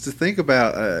 Like, just to think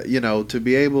about, to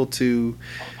be able to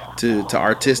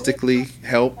artistically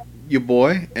help your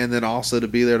boy, and then also to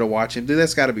be there to watch him. Dude,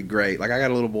 that's got to be great. Like, I got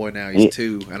a little boy now, he's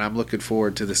 2, and I'm looking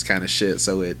forward to this kind of shit.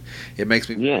 So it makes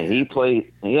me. Yeah, he plays.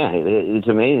 Yeah, it's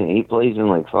amazing. He plays in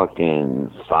like fucking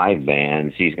 5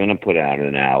 bands. He's gonna put out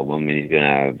an album, and he's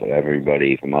gonna have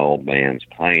everybody from all bands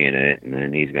playing it, and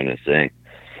then he's gonna sing.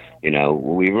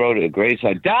 We wrote a great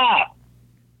song.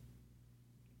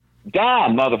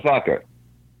 Dom, motherfucker,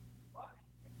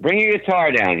 bring your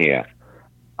guitar down here.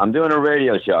 I'm doing a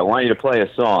radio show. I want you to play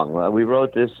a song. Well, we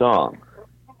wrote this song.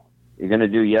 You're going to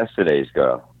do Yesterday's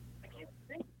Girl.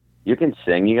 You can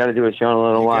sing. You got to do a show in a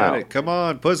little while. Got it. Come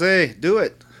on, pussy. Do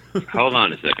it. Hold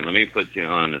on a second. Let me put you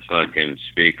on the fucking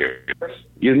speaker.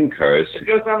 You can curse. It's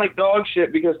going to sound like dog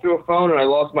shit because through a phone and I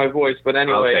lost my voice. But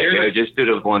anyway. Okay, just do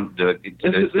the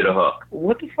hook.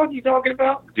 What the fuck are you talking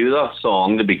about? Do the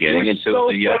song, the beginning. You're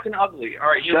until so fucking ugly. All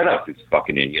right, shut up, you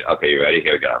fucking idiot. Okay, you ready?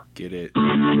 Here we go. Get it.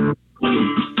 I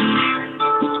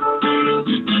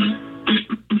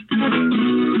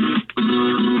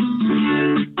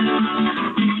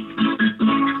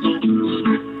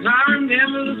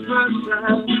remember the first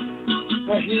time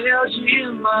I held you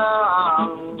in my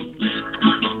arms.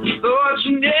 Thought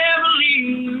you'd never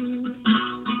leave,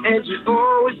 and you'd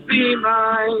always be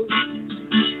mine.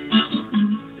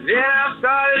 Then I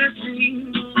started to see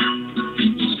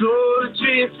you slowly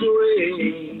drift away.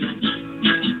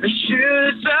 I should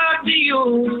have talked to you,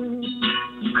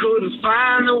 couldn't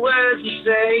find the words to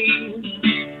say.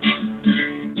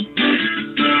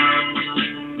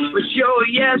 But you're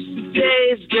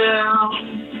yesterday's girl,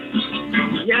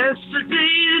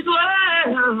 yesterday's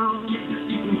well,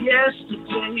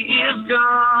 yesterday is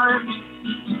gone,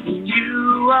 and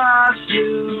you are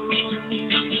too.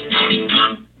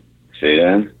 See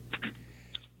that?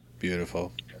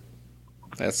 Beautiful.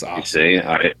 That's awesome. You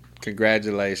see?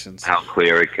 Congratulations. How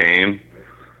clear it came.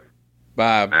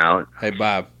 Bob. Out. Hey,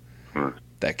 Bob.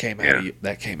 That came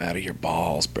out of your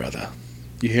balls, brother.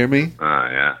 You hear me? Oh,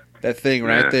 yeah. That thing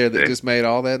right there that just made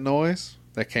all that noise,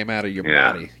 that came out of your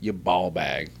body, your ball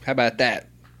bag. How about that?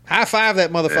 High five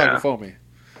that motherfucker for me.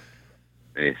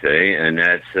 You see? And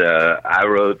that's, I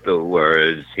wrote the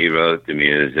words, he wrote the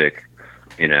music,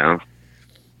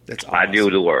 That's awesome. I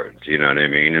do the words, you know what I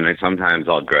mean? And then sometimes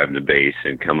I'll grab the bass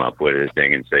and come up with a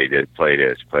thing and say, play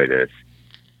this.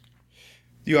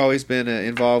 You always been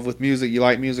involved with music? You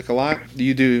like music a lot? Do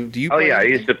you Oh, play yeah, anything? I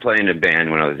used to play in a band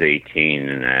when I was 18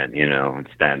 and that, in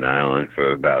Staten Island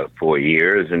for about 4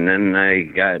 years. And then I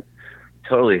got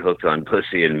totally hooked on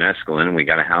pussy and mescaline, and we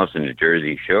got a house in the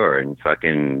Jersey Shore and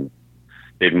fucking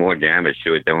did more damage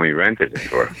to it than we rented it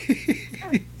for.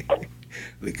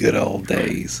 The good old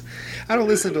days. I don't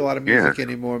listen to a lot of music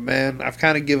anymore, man. I've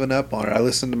kind of given up on it. I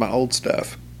listen to my old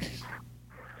stuff.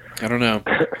 I don't know.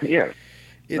 Yeah.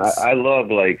 I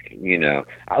love,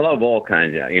 I love all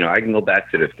kinds of, I can go back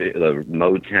to the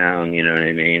Motown, you know what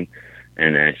I mean?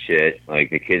 And that shit.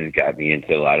 Like, the kids got me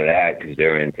into a lot of that because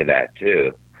they're into that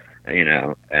too,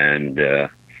 and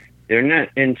they're not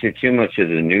into too much of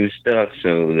the new stuff,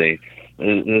 so there's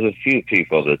a few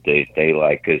people that they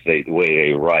like because the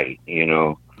way they write,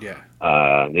 Yeah.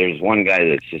 There's one guy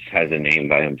that just has a name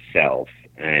by himself,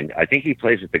 and I think he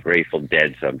plays with the Grateful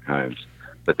Dead sometimes,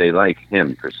 but they like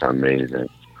him for some reason.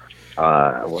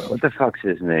 What the fuck's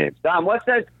his name? Dom, what's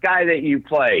that guy that you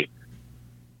play?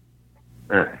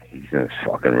 He's in his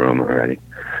fucking room already.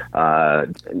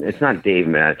 It's not Dave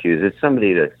Matthews. It's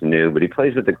somebody that's new, but he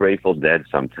plays with the Grateful Dead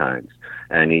sometimes,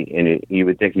 and you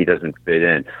would think he doesn't fit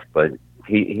in, but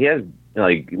he has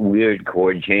like weird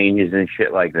chord changes and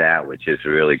shit like that, which is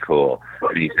really cool.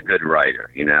 But he's a good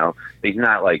writer, He's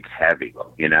not like heavy,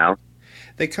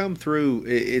 they come through.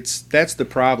 That's the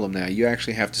problem now. You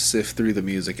actually have to sift through the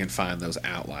music and find those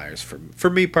outliers. For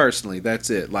me personally, that's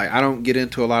it. Like, I don't get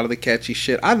into a lot of the catchy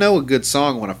shit. I know a good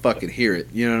song when I fucking hear it.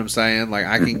 You know what I'm saying? Like,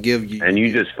 I can give you. And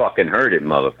you just fucking heard it,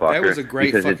 motherfucker. That was a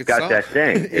great because fucking it's got song. that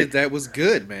thing. That was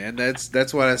good, man.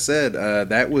 That's what I said.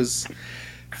 That was.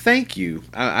 Thank you.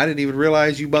 I didn't even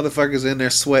realize you motherfuckers in there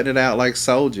sweating it out like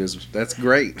soldiers. That's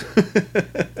great.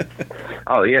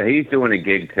 Oh, yeah, he's doing a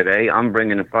gig today. I'm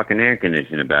bringing a fucking air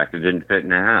conditioner back that didn't fit in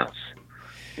the house.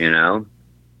 You know?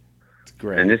 It's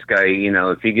great. And this guy, you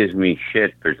know, if he gives me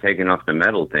shit for taking off the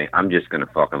metal thing, I'm just going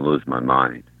to fucking lose my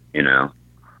mind, you know?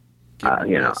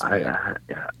 You know,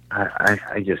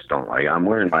 I just don't like it. I'm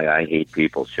wearing my I Hate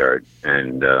People shirt,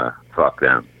 and fuck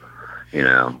them. You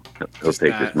know, he'll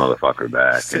take this motherfucker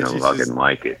back, and he'll fucking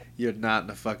like it. You're not in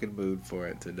the fucking mood for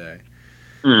it today.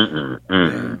 Yeah.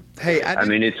 Hey, I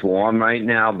mean, it's warm right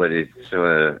now, but it's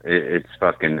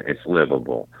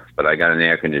livable. But I got an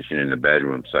air conditioner in the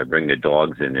bedroom, so I bring the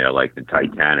dogs in there like the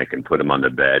Titanic and put them on the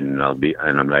bed, and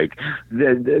I'm like,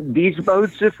 these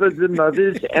boats are for the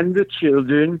mothers and the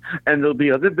children, and there'll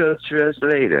be other boats for us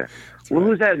later. Well,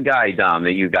 who's that guy, Dom,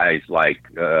 that you guys like,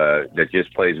 that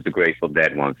just plays with the Grateful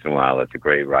Dead once in a while? That's a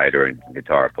great writer and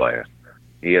guitar player.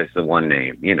 He has the one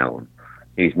name, you know.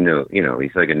 He's new, you know.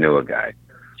 He's like a newer guy.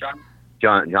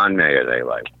 John Mayer, they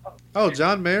like. Oh,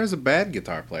 John Mayer's a bad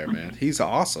guitar player, man. He's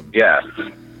awesome. Yeah.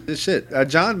 This shit.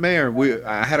 John Mayer,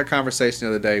 I had a conversation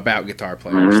the other day about guitar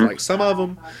players. Mm-hmm. Like, some of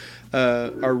them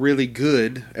are really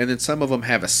good, and then some of them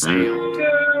have a sound.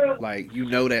 Like, you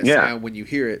know that sound when you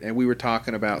hear it. And we were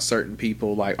talking about certain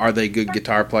people, like, are they good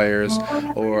guitar players,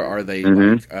 or are they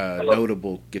like,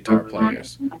 notable guitar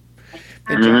players?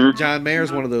 And John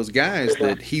Mayer's one of those guys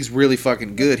that he's really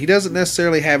fucking good. He doesn't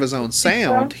necessarily have his own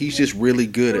sound. He's just really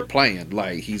good at playing.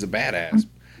 Like, he's a badass.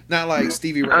 Not like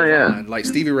Stevie Ray Vaughan. Like,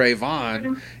 Stevie Ray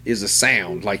Vaughan is a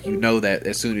sound. Like, you know that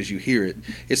as soon as you hear it.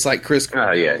 It's like Chris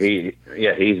Cornell.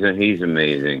 He's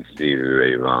amazing, Stevie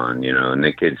Ray Vaughan, you know, and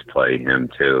the kids play him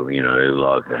too. You know, they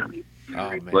love him. Oh,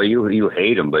 man. Well, you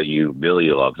hate him, but Billy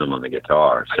loves him on the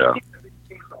guitar, so.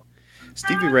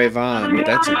 Stevie Ray Vaughan,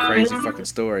 that's a crazy fucking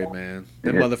story, man.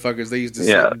 Them motherfuckers, they used to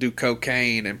sit and do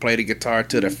cocaine and play the guitar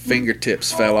till their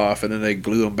fingertips fell off, and then they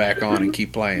glue them back on and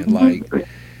keep playing. Like,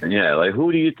 yeah, like,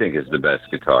 who do you think is the best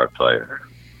guitar player?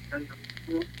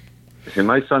 See,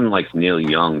 my son likes Neil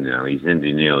Young now. He's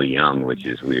into Neil Young, which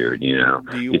is weird, you know.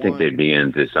 You think they'd be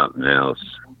into something else,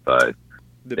 but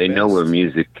they know where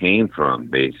music came from,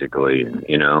 basically,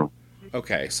 you know.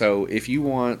 Okay, so if you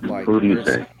want, like, who do you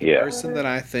think? Yeah. Person that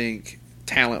I think,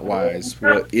 talent-wise,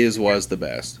 was the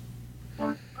best,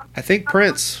 I think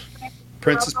Prince.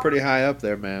 Prince is pretty high up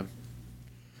there, man.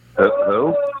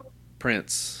 Who?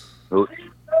 Prince. Who?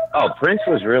 Oh, Prince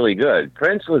was really good.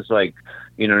 Prince was like,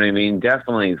 you know what I mean?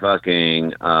 Definitely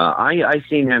fucking. I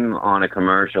seen him on a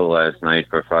commercial last night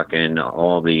for fucking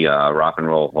all the Rock and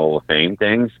Roll Hall of Fame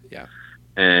things. Yeah.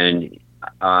 And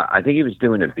I think he was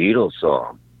doing a Beatles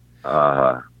song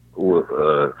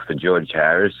for George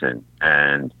Harrison,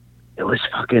 and it was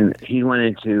fucking. He went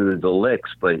into the licks,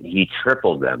 but he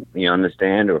tripled them. You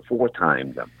understand, or 4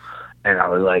 times them. And I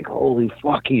was like, holy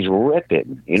fuck, he's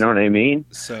ripping. You know what I mean?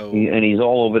 And he's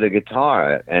all over the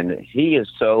guitar. And he is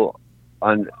so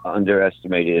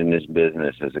underestimated in this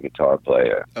business as a guitar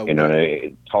player. You know what I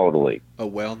mean? Totally. A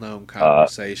well-known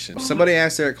conversation. Somebody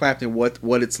asked Eric Clapton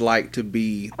what it's like to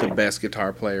be the best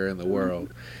guitar player in the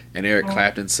world. And Eric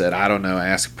Clapton said, I don't know,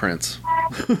 ask Prince.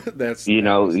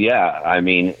 I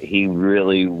mean, he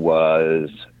really was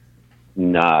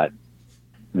not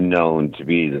known to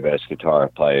be the best guitar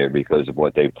player because of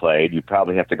what they played. You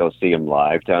probably have to go see him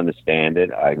live to understand it.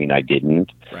 I mean, I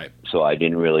didn't. Right. So I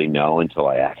didn't really know until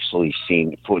I actually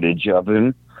seen footage of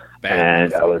him.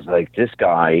 And I was like, this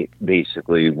guy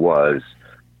basically was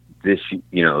this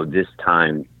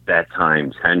time, that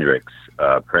time's Hendrix,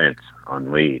 Prince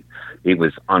on lead. He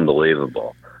was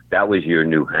unbelievable. That was your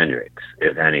new Hendrix,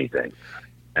 if anything.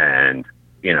 And,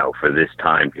 you know, for this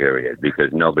time period,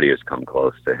 because nobody has come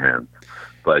close to him.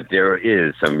 But there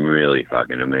is some really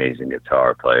fucking amazing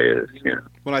guitar players, you know.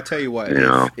 Well, I tell you what,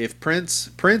 if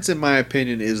Prince, in my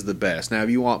opinion, is the best. Now, if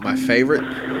you want my favorite,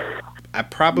 I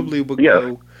probably would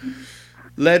go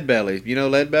Leadbelly. You know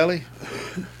Leadbelly?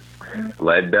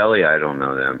 Lead Belly, I don't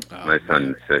know them. Oh, My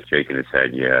son's shaking his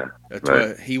head. Yeah,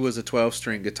 He was a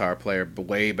 12-string guitar player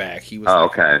way back. He was.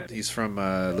 Okay. He's from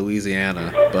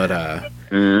Louisiana, but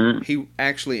he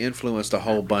actually influenced a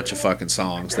whole bunch of fucking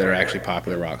songs that are actually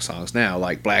popular rock songs now,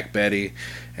 like Black Betty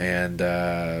and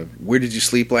Where Did You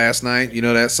Sleep Last Night? You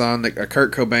know that song? That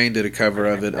Kurt Cobain did a cover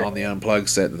of it on the Unplugged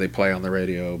set that they play on the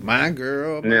radio. My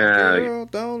girl,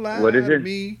 don't lie what is to it?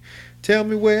 me. Tell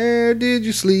me, where did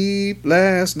you sleep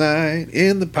last night?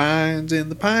 In the pines, in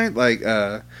the pines. Like,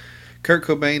 Kurt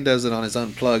Cobain does it on his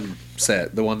Unplugged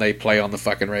set, the one they play on the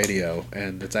fucking radio,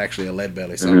 and it's actually a Lead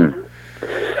Belly song.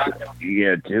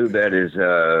 Yeah, too bad his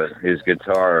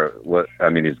guitar,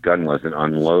 his gun wasn't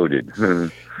unloaded.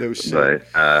 No shit.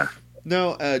 But,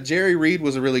 no, Jerry Reed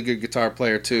was a really good guitar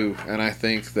player, too, and I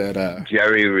think that...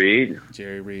 Jerry Reed?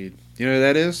 Jerry Reed. You know who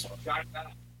that is?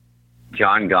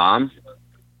 John Gomm?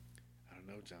 I don't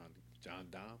know, John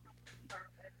Dom.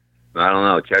 I don't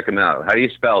know. Check him out. How do you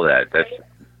spell that?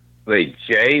 Wait,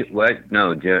 J? What?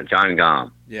 No, John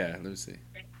Gomm. Yeah, let me see.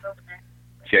 Jon.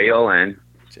 Jon.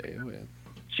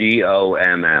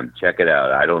 Gomm. Check it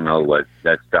out. I don't know what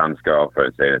that's Dom's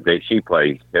girlfriend saying. She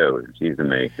plays too. She's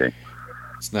amazing.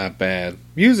 It's not bad.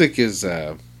 Music is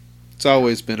it's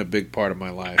always been a big part of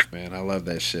my life, man. I love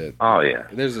that shit. Oh yeah.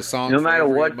 There's a song. No matter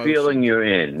what emotion. feeling you're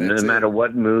in, no matter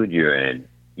what mood you're in,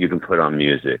 you can put on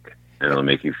music and it'll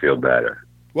make you feel better.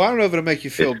 Well, I don't know if it'll make you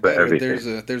feel better.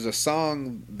 Everything. There's a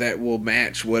song that will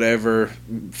match whatever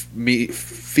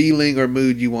feeling or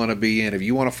mood you want to be in. If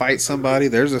you want to fight somebody,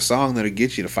 there's a song that'll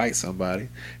get you to fight somebody.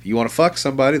 If you want to fuck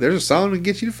somebody, there's a song that'll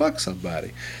get you to fuck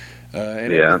somebody.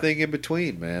 And everything in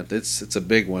between, man. It's a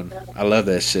big one. I love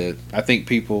that shit. I think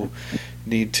people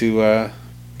need to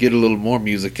get a little more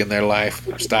music in their life.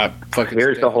 Stop fucking.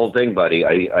 Here's the whole thing, buddy.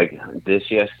 I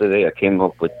came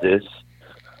up with this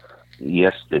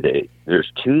yesterday.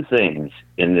 There's two things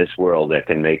in this world that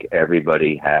can make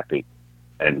everybody happy,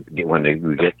 and when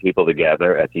you get people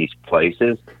together at these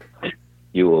places,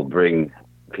 you will bring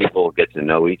people get to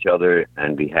know each other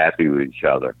and be happy with each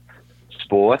other.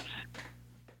 Sports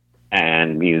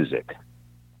and music.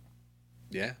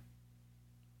 Yeah.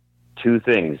 Two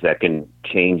things that can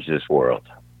change this world.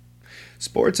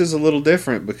 Sports is a little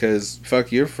different because,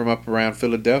 fuck, you're from up around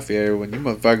Philadelphia. When you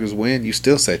motherfuckers win, you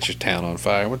still set your town on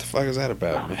fire. What the fuck is that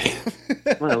about, man?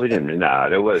 Well, we didn't. No,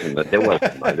 there wasn't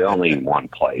only one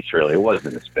place, really. It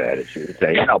wasn't as bad as you would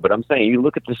say. No, but I'm saying, you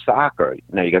look at the soccer.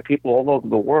 Now, you got people all over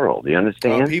the world. You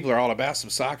understand? Oh, people are all about some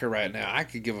soccer right now. I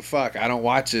could give a fuck. I don't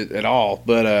watch it at all.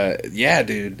 But, yeah,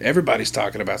 dude, everybody's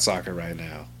talking about soccer right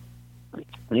now.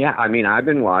 Yeah, I mean, I've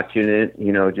been watching it,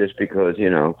 just because,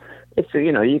 it's,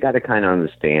 you got to kind of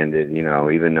understand it,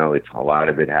 even though a lot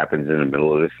of it happens in the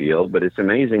middle of the field, but it's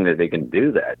amazing that they can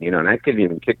do that, and I could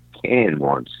even kick the can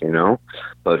once,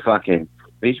 but fucking,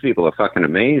 these people are fucking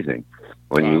amazing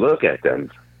when you look at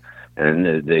them,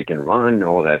 and they can run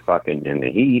all that fucking in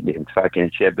the heat and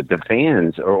fucking shit, but the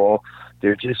fans are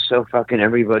they're just so fucking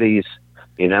everybody's,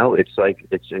 it's like,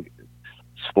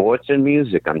 sports and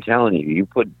music, I'm telling you. You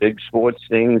put big sports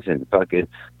things and fucking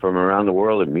from around the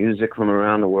world and music from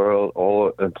around the world, all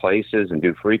in places, and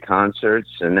do free concerts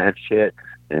and that shit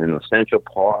in Central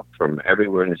Park from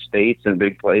everywhere in the States and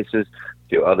big places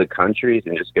to other countries,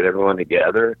 and just get everyone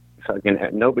together. Fucking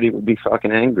nobody would be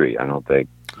fucking angry, I don't think.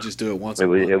 Just do it once a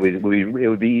month. It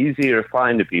would be easier to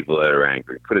find the people that are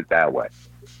angry. Put it that way.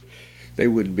 They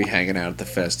wouldn't be hanging out at the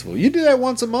festival. You do that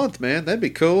once a month, man. That'd be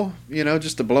cool.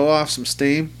 Just to blow off some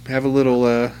steam. Have a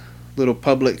little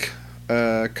public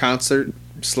concert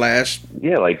 /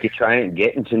 Yeah, like you try and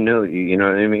getting to know you know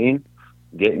what I mean?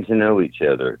 Getting to know each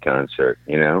other concert,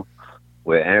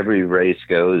 where every race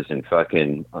goes and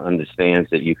fucking understands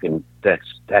that you can. That's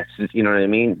you know what I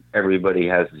mean. Everybody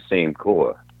has the same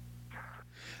core.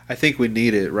 I think we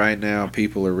need it right now.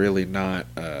 People are really not.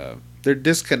 They're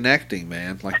disconnecting,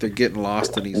 man. Like they're getting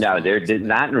lost in these. No, they're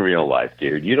not in real life,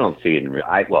 dude. You don't see it in real.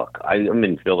 I'm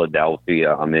in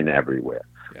Philadelphia. I'm in everywhere.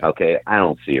 Yeah. Okay, I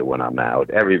don't see it when I'm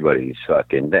out. Everybody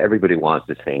wants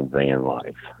the same thing in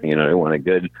life. They want a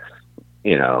good,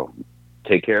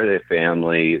 take care of their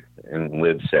family and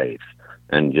live safe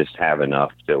and just have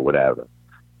enough to whatever.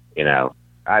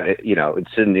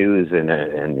 It's the news and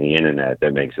the internet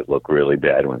that makes it look really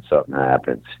bad when something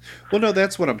happens. Well, no,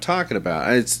 that's what I'm talking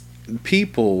about. It's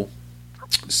people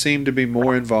seem to be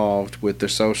more involved with their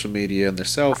social media and their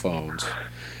cell phones,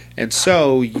 and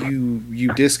so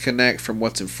you disconnect from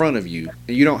what's in front of you,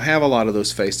 and you don't have a lot of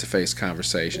those face-to-face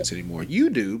conversations anymore. You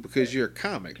do because you're a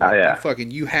comic. Oh, yeah.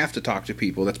 You have to talk to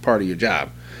people. That's part of your job.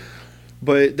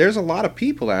 But there's a lot of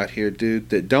people out here, dude,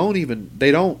 that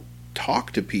don't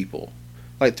talk to people.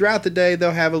 Like throughout the day,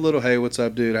 they'll have a little, "Hey, what's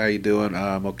up, dude? How you doing?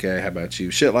 Okay, how about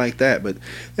you?" Shit like that. But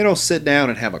they don't sit down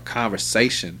and have a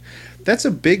conversation. That's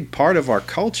a big part of our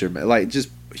culture, man. Like, just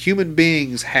human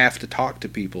beings have to talk to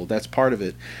people. That's part of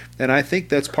it. And I think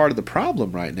that's part of the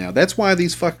problem right now. That's why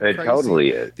these fucking It totally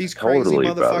is. these crazy Totally,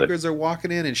 motherfuckers brother. are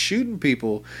walking in and shooting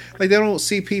people. Like, they don't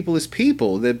see people as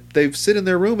people. They sit in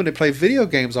their room and they play video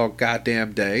games all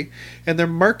goddamn day, and they're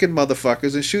murking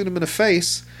motherfuckers and shooting them in the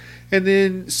face. And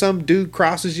then some dude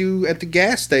crosses you at the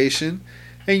gas station,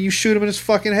 and you shoot him in his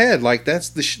fucking head. Like,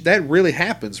 that really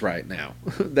happens right now.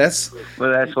 That's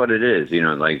Well, that's what it is. You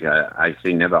know, like I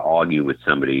say, never argue with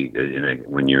somebody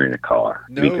when you're in a car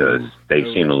No, because they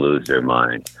no. seem to lose their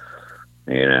mind.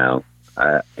 You know,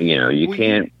 you We-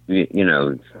 can't. You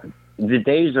know, the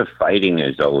days of fighting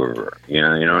is over. You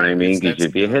know what I mean? Because That's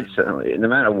if you hit somebody, no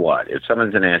matter what, if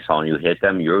someone's an asshole and you hit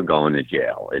them, you're going to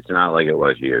jail. It's not like it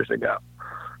was years ago.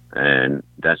 And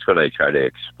that's what I try to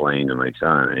explain to my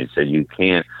son. I said, you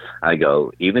can't, I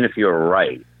go, even if you're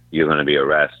right, you're going to be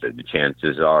arrested. The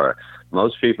chances are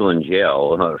most people in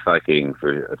jail are fucking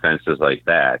for offenses like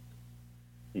that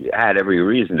had every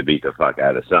reason to beat the fuck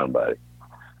out of somebody.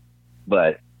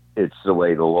 But it's the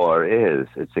way the law is.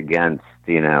 It's against,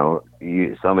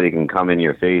 somebody can come in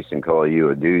your face and call you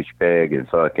a douchebag and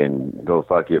fucking go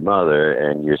fuck your mother,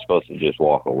 and you're supposed to just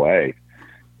walk away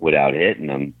without hitting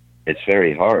them. It's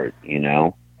very hard,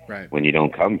 right. when you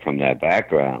don't come from that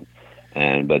background.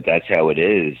 But that's how it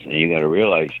is. And you got to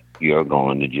realize you're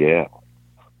going to jail.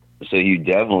 So you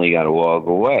definitely got to walk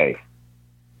away,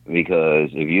 because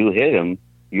if you hit him,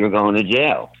 you're going to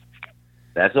jail.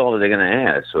 That's all they're going to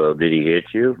ask. So did he hit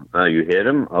you? You hit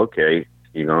him? Okay,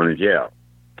 you're going to jail.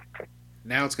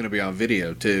 Now it's going to be on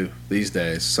video too. These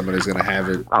days, somebody's going to have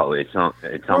it. Oh, it's World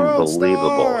unbelievable,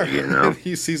 star!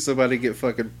 You see somebody get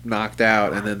fucking knocked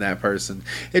out, and then that person.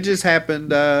 It just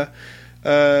happened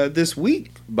this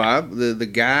week, Bob. The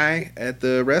guy at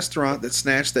the restaurant that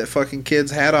snatched that fucking kid's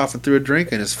hat off and threw a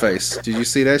drink in his face. Did you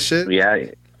see that shit? Yeah.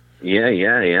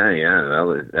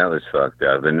 That was fucked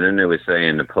up. And then they were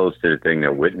saying, the posted a thing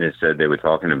that Witness said they were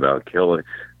talking about killing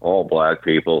all black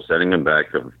people, sending them back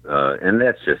to, and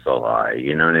that's just a lie.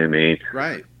 You know what I mean?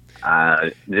 Right.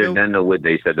 Then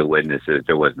they said the witnesses,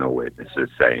 there was no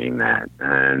witnesses saying that.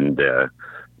 And, there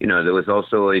was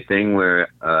also a thing where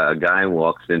a guy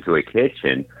walks into a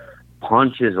kitchen,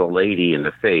 punches a lady in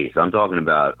the face. I'm talking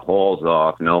about hauls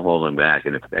off, no holding back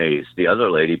in the face. The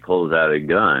other lady pulls out a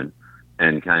gun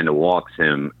and kind of walks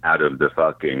him out of the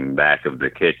fucking back of the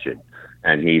kitchen.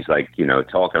 And he's like,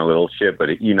 talking a little shit, but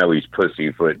he's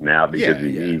pussyfoot now because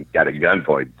he got a gun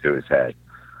pointed to his head.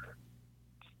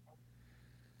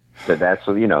 So that's,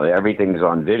 everything's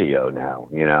on video now.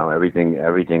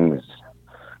 Everything's,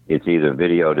 it's either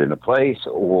videoed in a place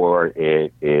or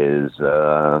it is,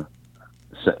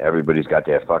 everybody's got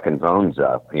their fucking phones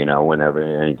up,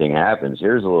 whenever anything happens.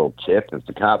 Here's a little tip. If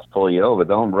the cops pull you over,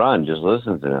 don't run. Just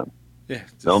listen to them. Yeah.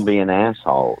 Don't be an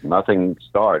asshole. Nothing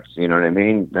starts. You know what I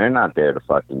mean? They're not there to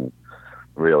fucking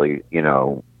really, they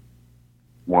don't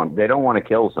want to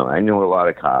kill someone. I knew a lot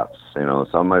of cops. Some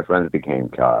of my friends became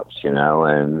cops,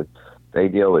 and they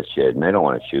deal with shit, and they don't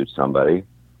want to shoot somebody,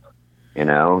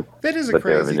 That is a but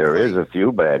crazy there thing. is a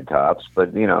few bad cops, but,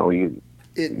 in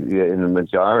the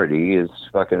majority is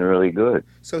fucking really good.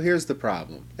 So here's the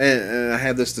problem, and I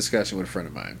had this discussion with a friend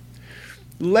of mine.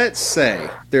 Let's say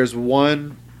there's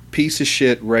one piece of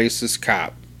shit racist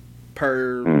cop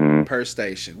per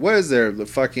station. What is there?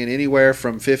 Fucking anywhere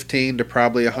from 15 to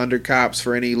probably 100 cops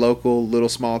for any local little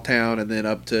small town, and then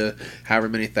up to however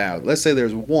many thousand. Let's say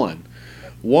there's one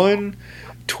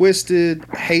twisted,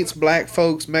 hates black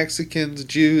folks, Mexicans,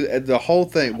 Jews, the whole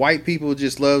thing. White people,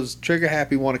 just loves trigger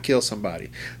happy, want to kill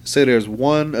somebody. So there's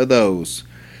one of those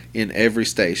in every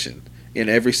station, in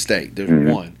every state.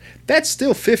 There's one. That's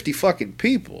still 50 fucking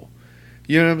people.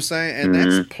 You know what I'm saying? And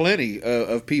that's plenty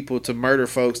of people to murder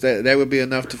folks. That would be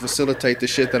enough to facilitate the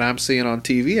shit that I'm seeing on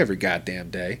TV every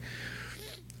goddamn day.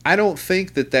 I don't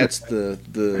think that's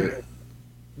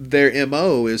their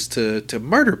MO is to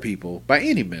murder people by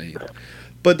any means.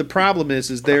 But the problem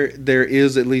is there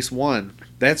is at least one.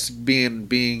 That's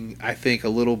being I think a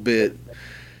little bit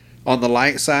on the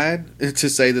light side to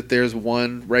say that there's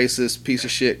one racist piece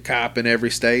of shit cop in every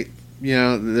state.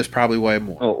 There's probably way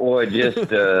more. Or just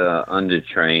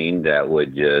undertrained that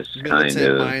would just kind of...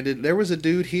 Militant-minded. There was a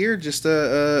dude here just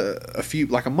a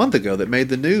month ago that made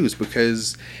the news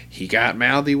because he got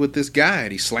mouthy with this guy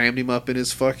and he slammed him up in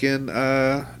his fucking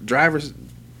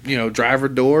driver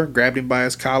door, grabbed him by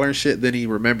his collar and shit. Then he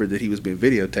remembered that he was being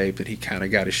videotaped and he kind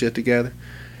of got his shit together,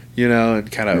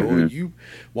 and kind of,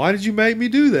 why did you make me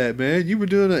do that, man? You were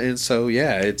doing it. And so,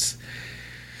 yeah, it's...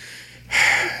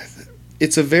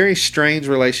 It's a very strange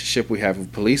relationship we have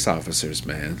with police officers,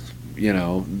 man. You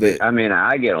know, I mean,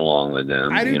 I get along with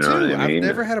them. I do you know too. what I mean? I've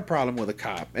never had a problem with a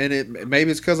cop, and maybe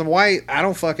it's because I'm white. I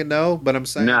don't fucking know, but I'm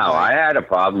saying. No, I had a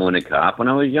problem with a cop when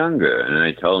I was younger, and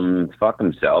I told him to fuck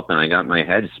himself, and I got my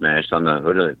head smashed on the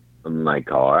hood of my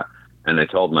car, and I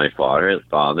told my father,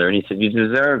 and he said, "You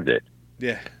deserved it."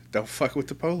 Yeah, don't fuck with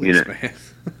the police, man.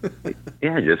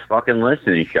 Yeah, just fucking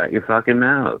listen and shut your fucking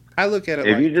mouth. I look at it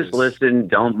if like you just this. listen,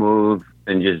 don't move,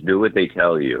 and just do what they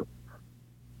tell you,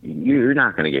 you're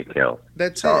not going to get killed.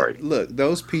 That's Sorry. it. Look,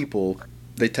 those people,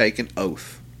 they take an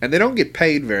oath. And they don't get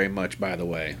paid very much, by the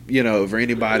way. You know, for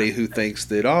anybody who thinks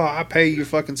that, oh, I pay your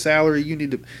fucking salary, you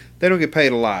need to... They don't get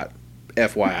paid a lot,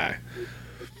 FYI.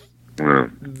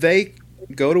 They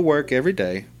go to work every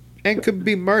day and could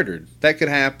be murdered. That could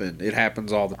happen. It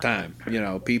happens all the time. You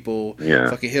know, people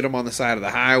fucking hit them on the side of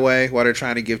the highway while they're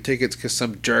trying to give tickets because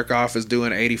some jerk off is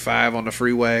doing 85 on the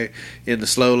freeway in the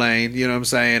slow lane, you know what I'm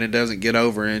saying, and doesn't get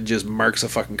over and just murks a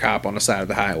fucking cop on the side of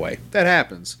the highway. That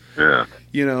happens. Yeah.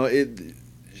 You know,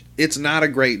 it's not a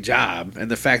great job,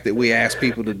 and the fact that we ask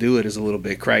people to do it is a little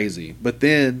bit crazy. But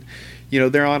then, you know,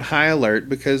 they're on high alert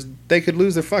because they could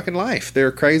lose their fucking life.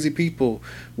 They're crazy people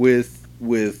with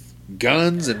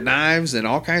guns and knives and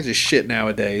all kinds of shit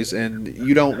nowadays, and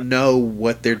you don't know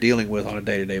what they're dealing with on a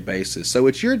day-to-day basis. So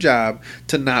it's your job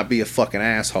to not be a fucking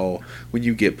asshole when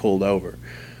you get pulled over.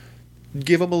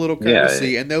 Give them a little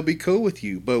courtesy, and they'll be cool with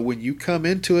you. But when you come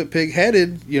into it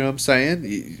pig-headed, you know what I'm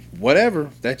saying?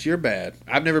 Whatever, that's your bad.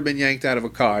 I've never been yanked out of a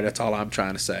car, that's all I'm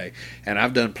trying to say. And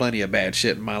I've done plenty of bad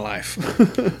shit in my life.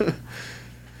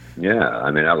 Yeah,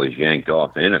 I mean, I was yanked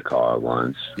off in a car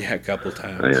once. Yeah, a couple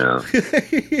times. You know?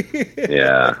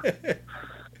 Yeah.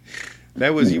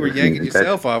 That was, you were yanking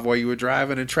yourself off while you were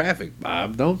driving in traffic,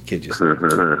 Bob. Don't kid yourself.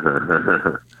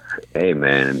 Hey,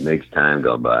 man, it makes time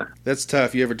go by. That's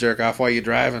tough. You ever jerk off while you're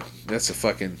driving? That's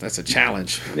a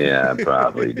challenge. Yeah, I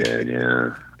probably did,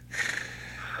 yeah.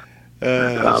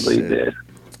 I probably did.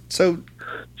 So,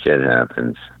 shit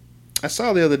happens. I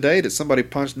saw the other day that somebody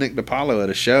punched Nick DiPaolo at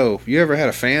a show. You ever had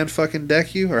a fan fucking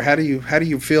deck you, or how do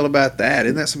you feel about that?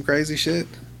 Isn't that some crazy shit?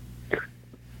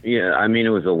 Yeah, I mean, it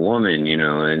was a woman, you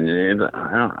know, and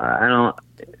I don't.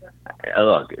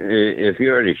 Look, if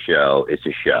you're at a show, it's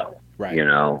a show, right? You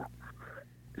know,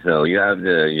 so you have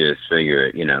to just figure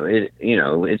it. You know,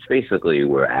 it's basically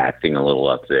we're acting a little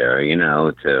up there, you know,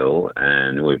 too,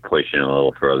 and we're pushing a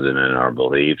little further than our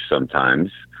beliefs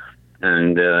sometimes,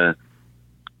 and.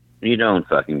 You don't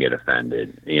fucking get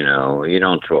offended, you know. You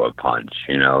don't throw a punch,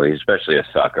 you know, especially a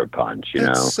sucker punch, you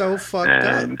know. That's so fucked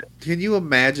up. Can you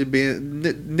imagine being...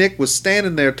 Nick was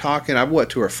standing there talking,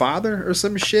 to her father or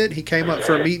some shit? He came up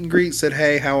for a meet and greet, said,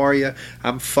 hey, how are you?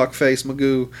 I'm Fuckface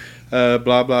Magoo,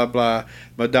 blah, blah, blah.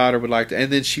 My daughter would like to...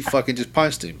 And then she fucking just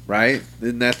punched him, right?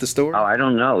 Isn't that the story? Oh, I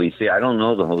don't know. You see, I don't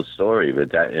know the whole story,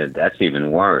 but that's even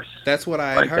worse. That's what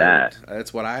I had heard.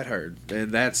 That's what I had heard.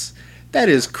 And that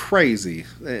is crazy.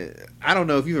 I don't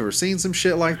know if you've ever seen some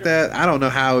shit like that. I don't know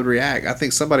how I would react. I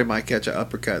think somebody might catch an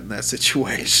uppercut in that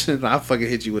situation. I'll fucking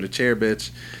hit you with a chair,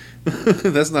 bitch.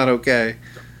 That's not okay.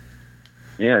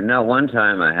 Yeah, no, one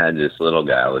time I had this little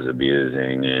guy I was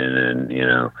abusing, and you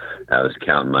know, I was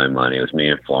counting my money. It was me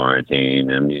and Florentine,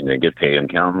 and I get paid. I'm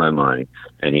counting my money.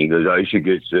 And he goes, I should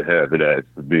get half of that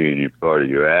for being part of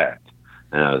your act.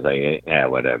 And I was like, yeah,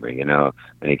 whatever, you know.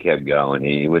 And he kept going.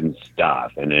 He wouldn't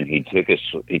stop. And then he took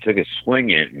a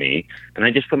swing at me, and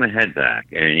I just put my head back,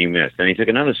 and he missed. And he took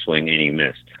another swing, and he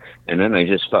missed. And then I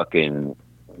just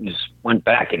went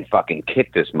back and fucking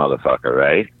kicked this motherfucker,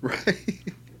 right?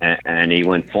 Right. And he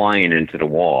went flying into the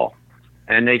wall.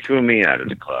 And they threw me out of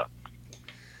the club.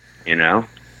 You know?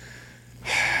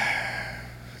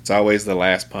 It's always the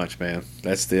last punch, man.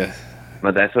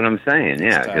 But that's what I'm saying,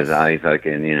 yeah. Because I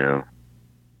fucking, you know...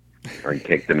 Or he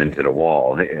kicked him into the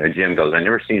wall. Jim goes, I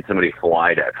never seen somebody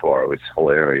fly that far. It was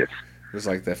hilarious. It was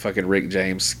like that fucking Rick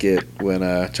James skit when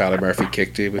Charlie Murphy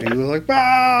kicked him, and he was like,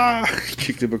 bah!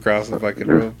 Kicked him across the fucking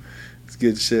room. It's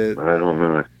good shit. I don't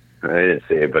know. I didn't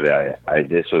see it, but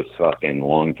this was fucking a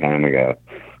long time ago,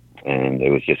 and it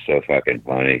was just so fucking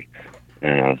funny.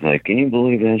 And I was like, can you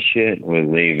believe that shit? We're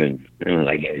leaving. And I was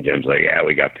like, yeah, Jim's like, yeah,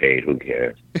 we got paid. Who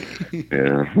cares?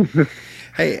 Yeah.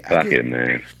 Hey, fuck it,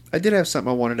 man. I did have something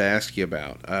I wanted to ask you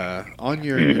about. On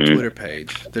your Twitter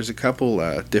page, there's a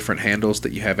couple different handles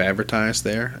that you have advertised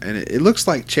there, and it looks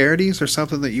like charities or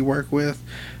something that you work with.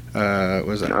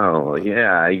 Oh,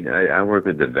 yeah, I work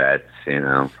with the vets, you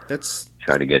know.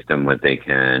 Try to get them what they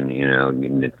can, you know,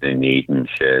 if they need and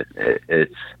shit.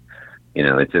 It's, you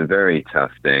know, it's a very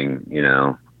tough thing, you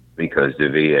know, because the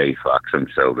VA fucks them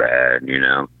so bad, you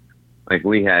know. like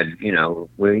we had,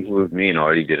 me and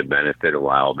Artie did a benefit a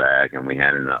while back, and we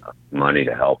had enough money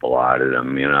to help a lot of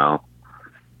them,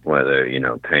 whether,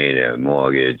 pay their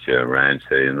mortgage or rent,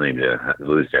 so they didn't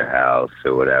lose their house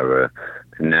or whatever.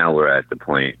 And now we're at the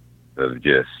point of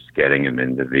just getting them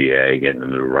into VA, getting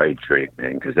them the right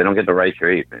treatment, because they don't get the right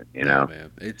treatment, Yeah,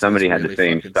 man. Somebody it's had really the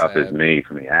same fucking stuff sad. as me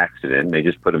from the accident, and they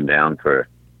just put them down for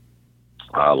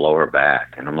lower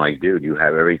back. And I'm like, dude, you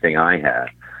have everything I have.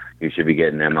 You should be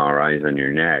getting MRIs on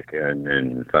your neck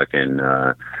and fucking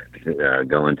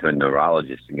going to a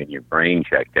neurologist and getting your brain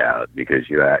checked out, because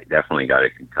you definitely got a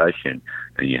concussion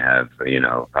and you have,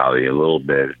 probably a little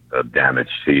bit of damage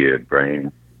to your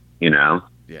brain, Yeah.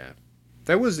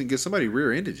 That wasn't good. Somebody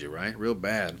rear-ended you, right? Real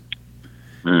bad.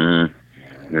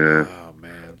 Mm-hmm. Yeah. Oh,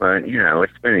 man. But,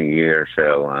 it's been a year,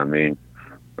 so, I mean,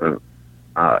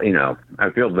 I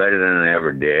feel better than I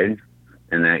ever did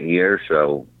in that year,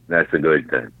 so that's a good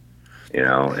thing.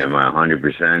 Am I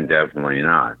 100%? Definitely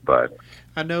not, but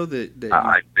I know that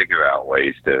I figure out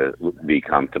ways to be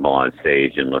comfortable on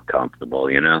stage and look comfortable,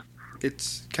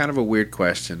 it's kind of a weird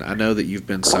question. I know that you've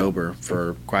been sober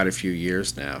for quite a few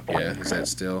years now. Yeah, is that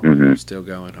still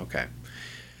going? Okay.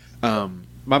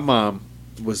 My mom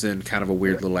was in kind of a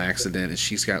weird little accident, and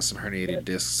she's got some herniated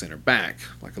discs in her back,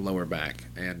 like a lower back,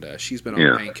 and she's been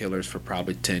on painkillers for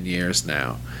probably 10 years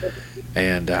now.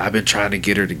 And I've been trying to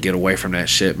get her to get away from that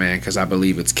shit, man, because I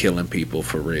believe it's killing people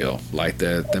for real. Like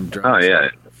them drugs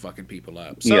are fucking people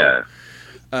up. So,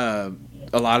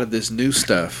 a lot of this new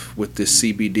stuff with this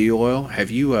CBD oil.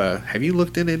 Have you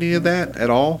looked into any of that at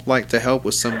all? Like to help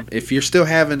with some, if you're still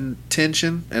having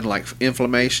tension and like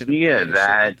inflammation. Yeah, and shit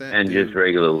that like that, and dude. just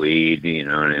regular weed, you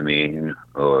know what I mean,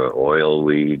 or oil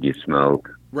weed you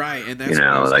smoke. Right, and that's what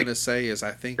I was gonna say is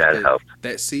I think that helps.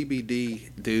 that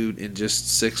CBD, dude, in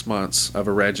just 6 months of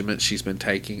a regimen she's been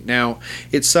taking. Now,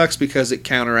 it sucks because it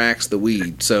counteracts the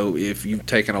weed. So if you've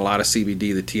taken a lot of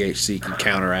CBD, the THC can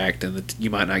counteract, and you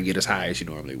might not get as high as you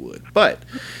normally would. But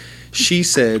she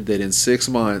said that in 6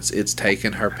 months, it's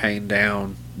taken her pain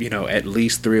down, at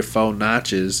least 3 or 4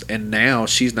 notches, and now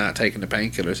she's not taking the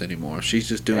painkillers anymore. She's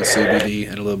just doing CBD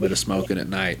and a little bit of smoking at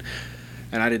night.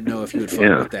 And I didn't know if you would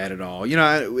fuck with that at all.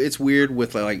 It's weird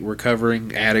with like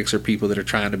recovering addicts or people that are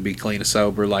trying to be clean and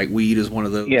sober. Like weed is one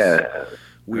of those. Yeah,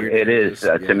 weird. It is.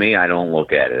 areas. To me, I don't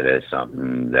look at it as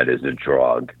something that is a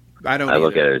drug. I don't. I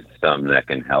look either. at it as something that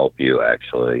can help you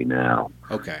actually now.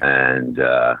 Okay. And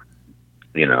so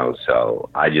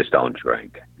I just don't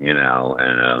drink, and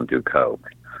I don't do coke.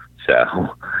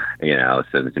 So,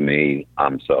 so to me,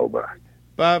 I'm sober.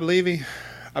 Bob Levy,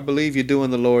 I believe you're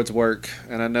doing the Lord's work,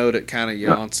 and I know that kind of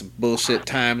you're on some bullshit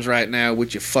times right now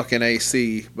with your fucking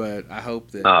AC, but I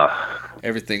hope that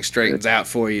everything straightens out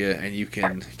for you and you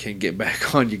can get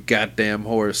back on your goddamn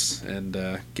horse and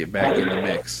get back in the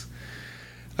mix.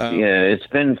 Yeah, it's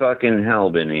been fucking hell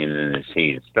being in this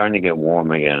heat. It's starting to get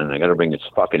warm again, and I got to bring this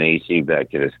fucking AC back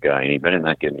to this guy, and he better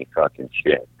not give me fucking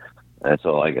shit. That's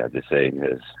all I got to say,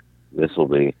 because this will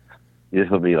be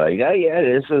like, oh yeah,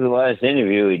 this was the last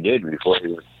interview he did before he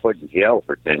was put in jail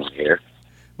for 10 years.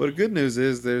 Well, the good news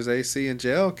is there's AC in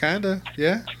jail, kind of,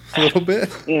 yeah, a little bit.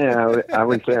 Yeah, I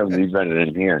would say it would be better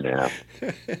than here now,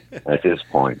 at this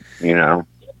point,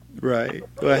 Right.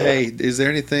 Well, hey, is there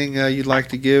anything you'd like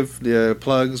to give,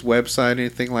 plugs, website,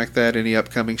 anything like that, any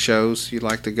upcoming shows you'd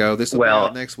like to go? This will be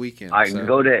out next weekend. I can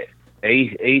go to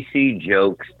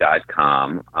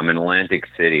acjokes.com. I'm in Atlantic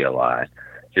City a lot.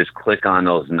 Just click on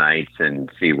those nights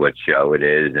and see what show it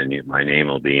is, and my name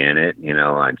will be in it.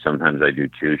 Sometimes I do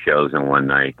 2 shows in one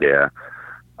night there.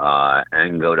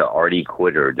 And go to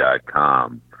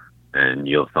artiequitter.com, and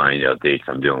you'll find out dates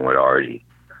I'm doing with Artie.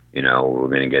 We're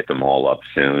going to get them all up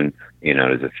soon.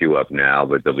 There's a few up now,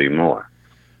 but there'll be more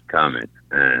coming.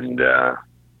 And but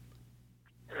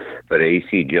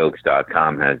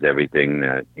acjokes.com has everything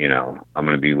that, I'm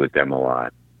going to be with them a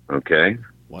lot. Okay?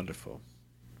 Wonderful.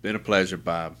 Been a pleasure,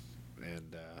 Bob.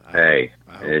 And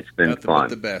it's been nothing fun. but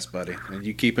the best, buddy. And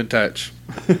you keep in touch.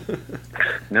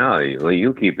 No,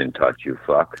 you keep in touch, you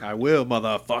fuck. I will,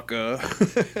 motherfucker.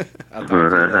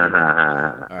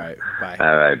 All right, bye.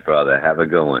 All right, brother. Have a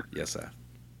good one. Yes, sir.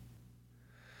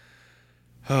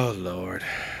 Oh, Lord.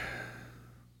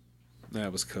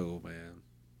 That was cool, man.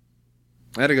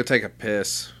 I had to go take a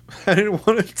piss. I didn't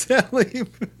want to tell him.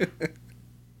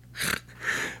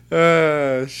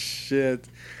 Oh, shit.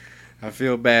 I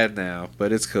feel bad now,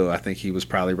 but it's cool. I think he was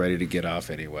probably ready to get off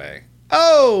anyway.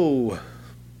 Oh!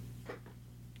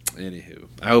 Anywho,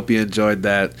 I hope you enjoyed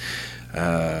that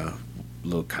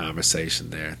little conversation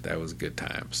there. That was good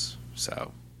times.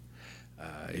 So,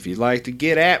 if you'd like to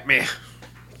get at me,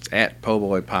 it's at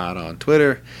Po'BoyPod on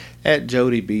Twitter, at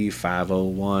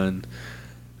JodyB501.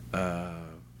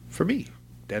 For me,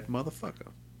 that motherfucker.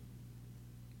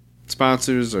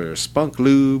 Sponsors are Spunk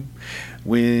Lube.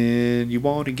 When you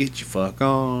want to get your fuck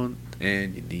on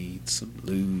and you need some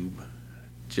lube,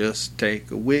 just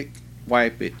take a wick,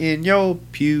 wipe it in your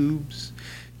pubes.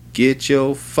 Get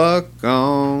your fuck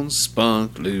on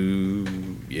Spunk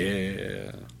Lube.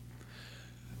 Yeah.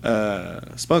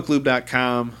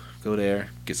 SpunkLube.com. Go there.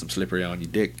 Get some slippery on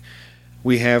your dick.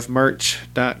 We have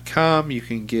merch.com. You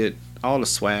can get all the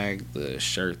swag, the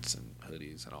shirts and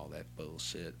hoodies and all that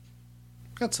bullshit.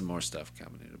 Got some more stuff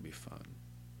coming. It'll be fun.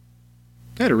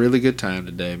 I had a really good time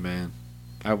today, man.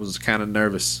 I was kind of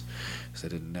nervous because I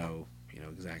didn't know,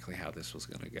 exactly how this was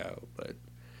going to go, but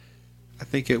I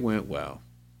think it went well.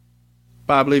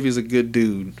 Bob Levy's a good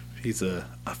dude. He's a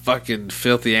fucking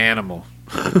filthy animal,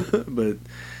 but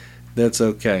that's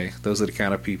okay. Those are the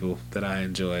kind of people that I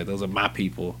enjoy. Those are my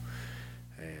people.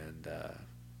 And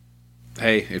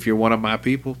hey, if you're one of my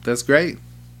people, that's great.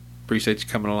 Appreciate you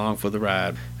coming along for the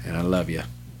ride, and I love you.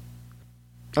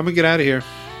 I'm gonna get out of here.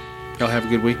 Y'all have a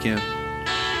good weekend.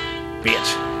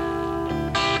 Bitch.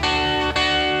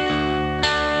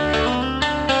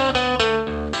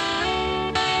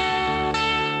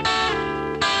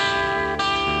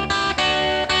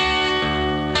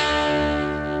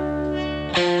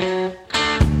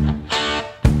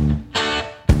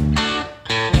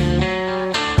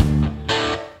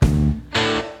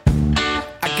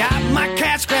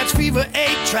 Fever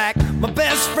 8-track, my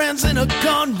best friend's in a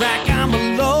gun rack. I'm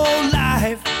a low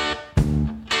life.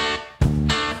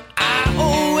 I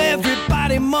owe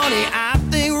everybody money. I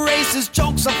think racist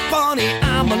jokes are funny.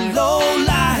 I'm a low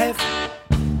life.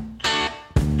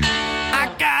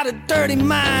 I got a dirty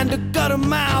mind, a gutter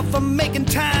mouth. I'm making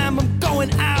time, I'm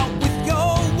going out with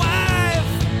your wife.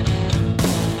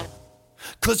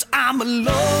 'Cause I'm a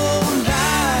low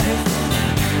life.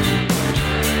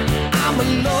 I'm a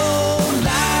low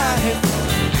life.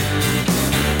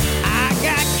 I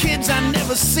got kids I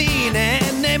never seen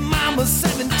and their mama's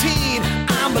 17.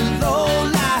 I'm a low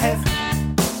life.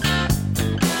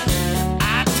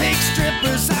 I take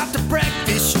strippers out to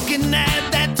breakfast. You can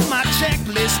add that to my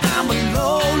checklist. I'm a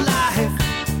low life.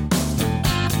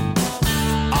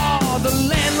 Oh, the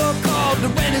landlord called, the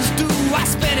rent is due. I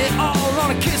spent it all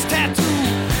on a kiss tattoo.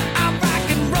 I rock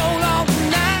and roll all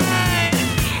night.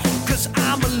 'Cause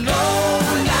I'm a low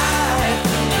life.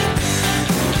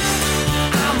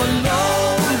 I'm a low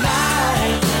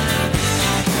life.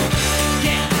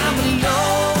 Yeah, I'm a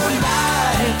low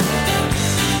life.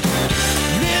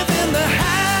 Living the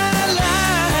high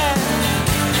life.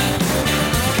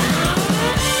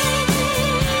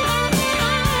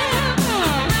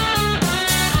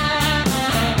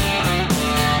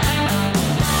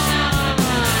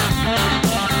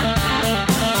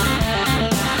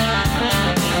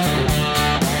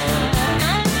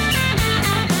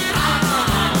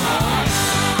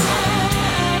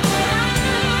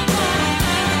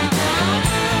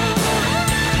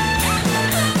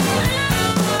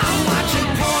 I'm watching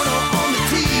porno on the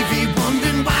TV,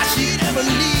 wondering why she'd ever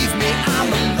leave me. I'm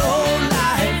a low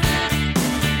life.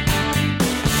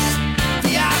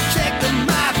 The object of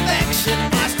my affection,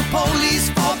 ask the police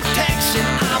for protection.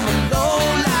 I'm a low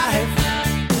life.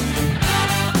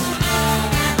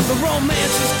 The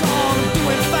romance is gone, I'm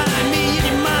doing fine. Me and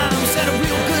your mom's had a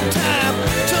real good time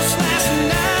just last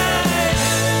night.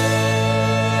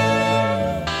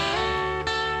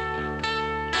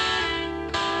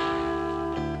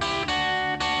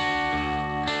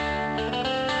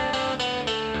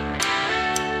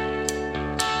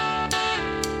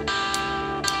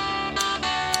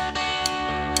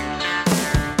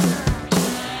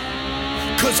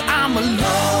 'Cause I'm a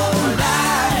low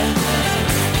life.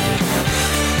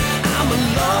 I'm a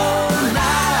low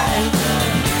life.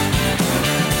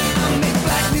 I make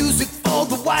black music for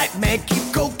the white man.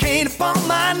 Keep cocaine upon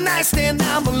my nightstand.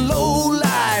 I'm a low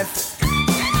life.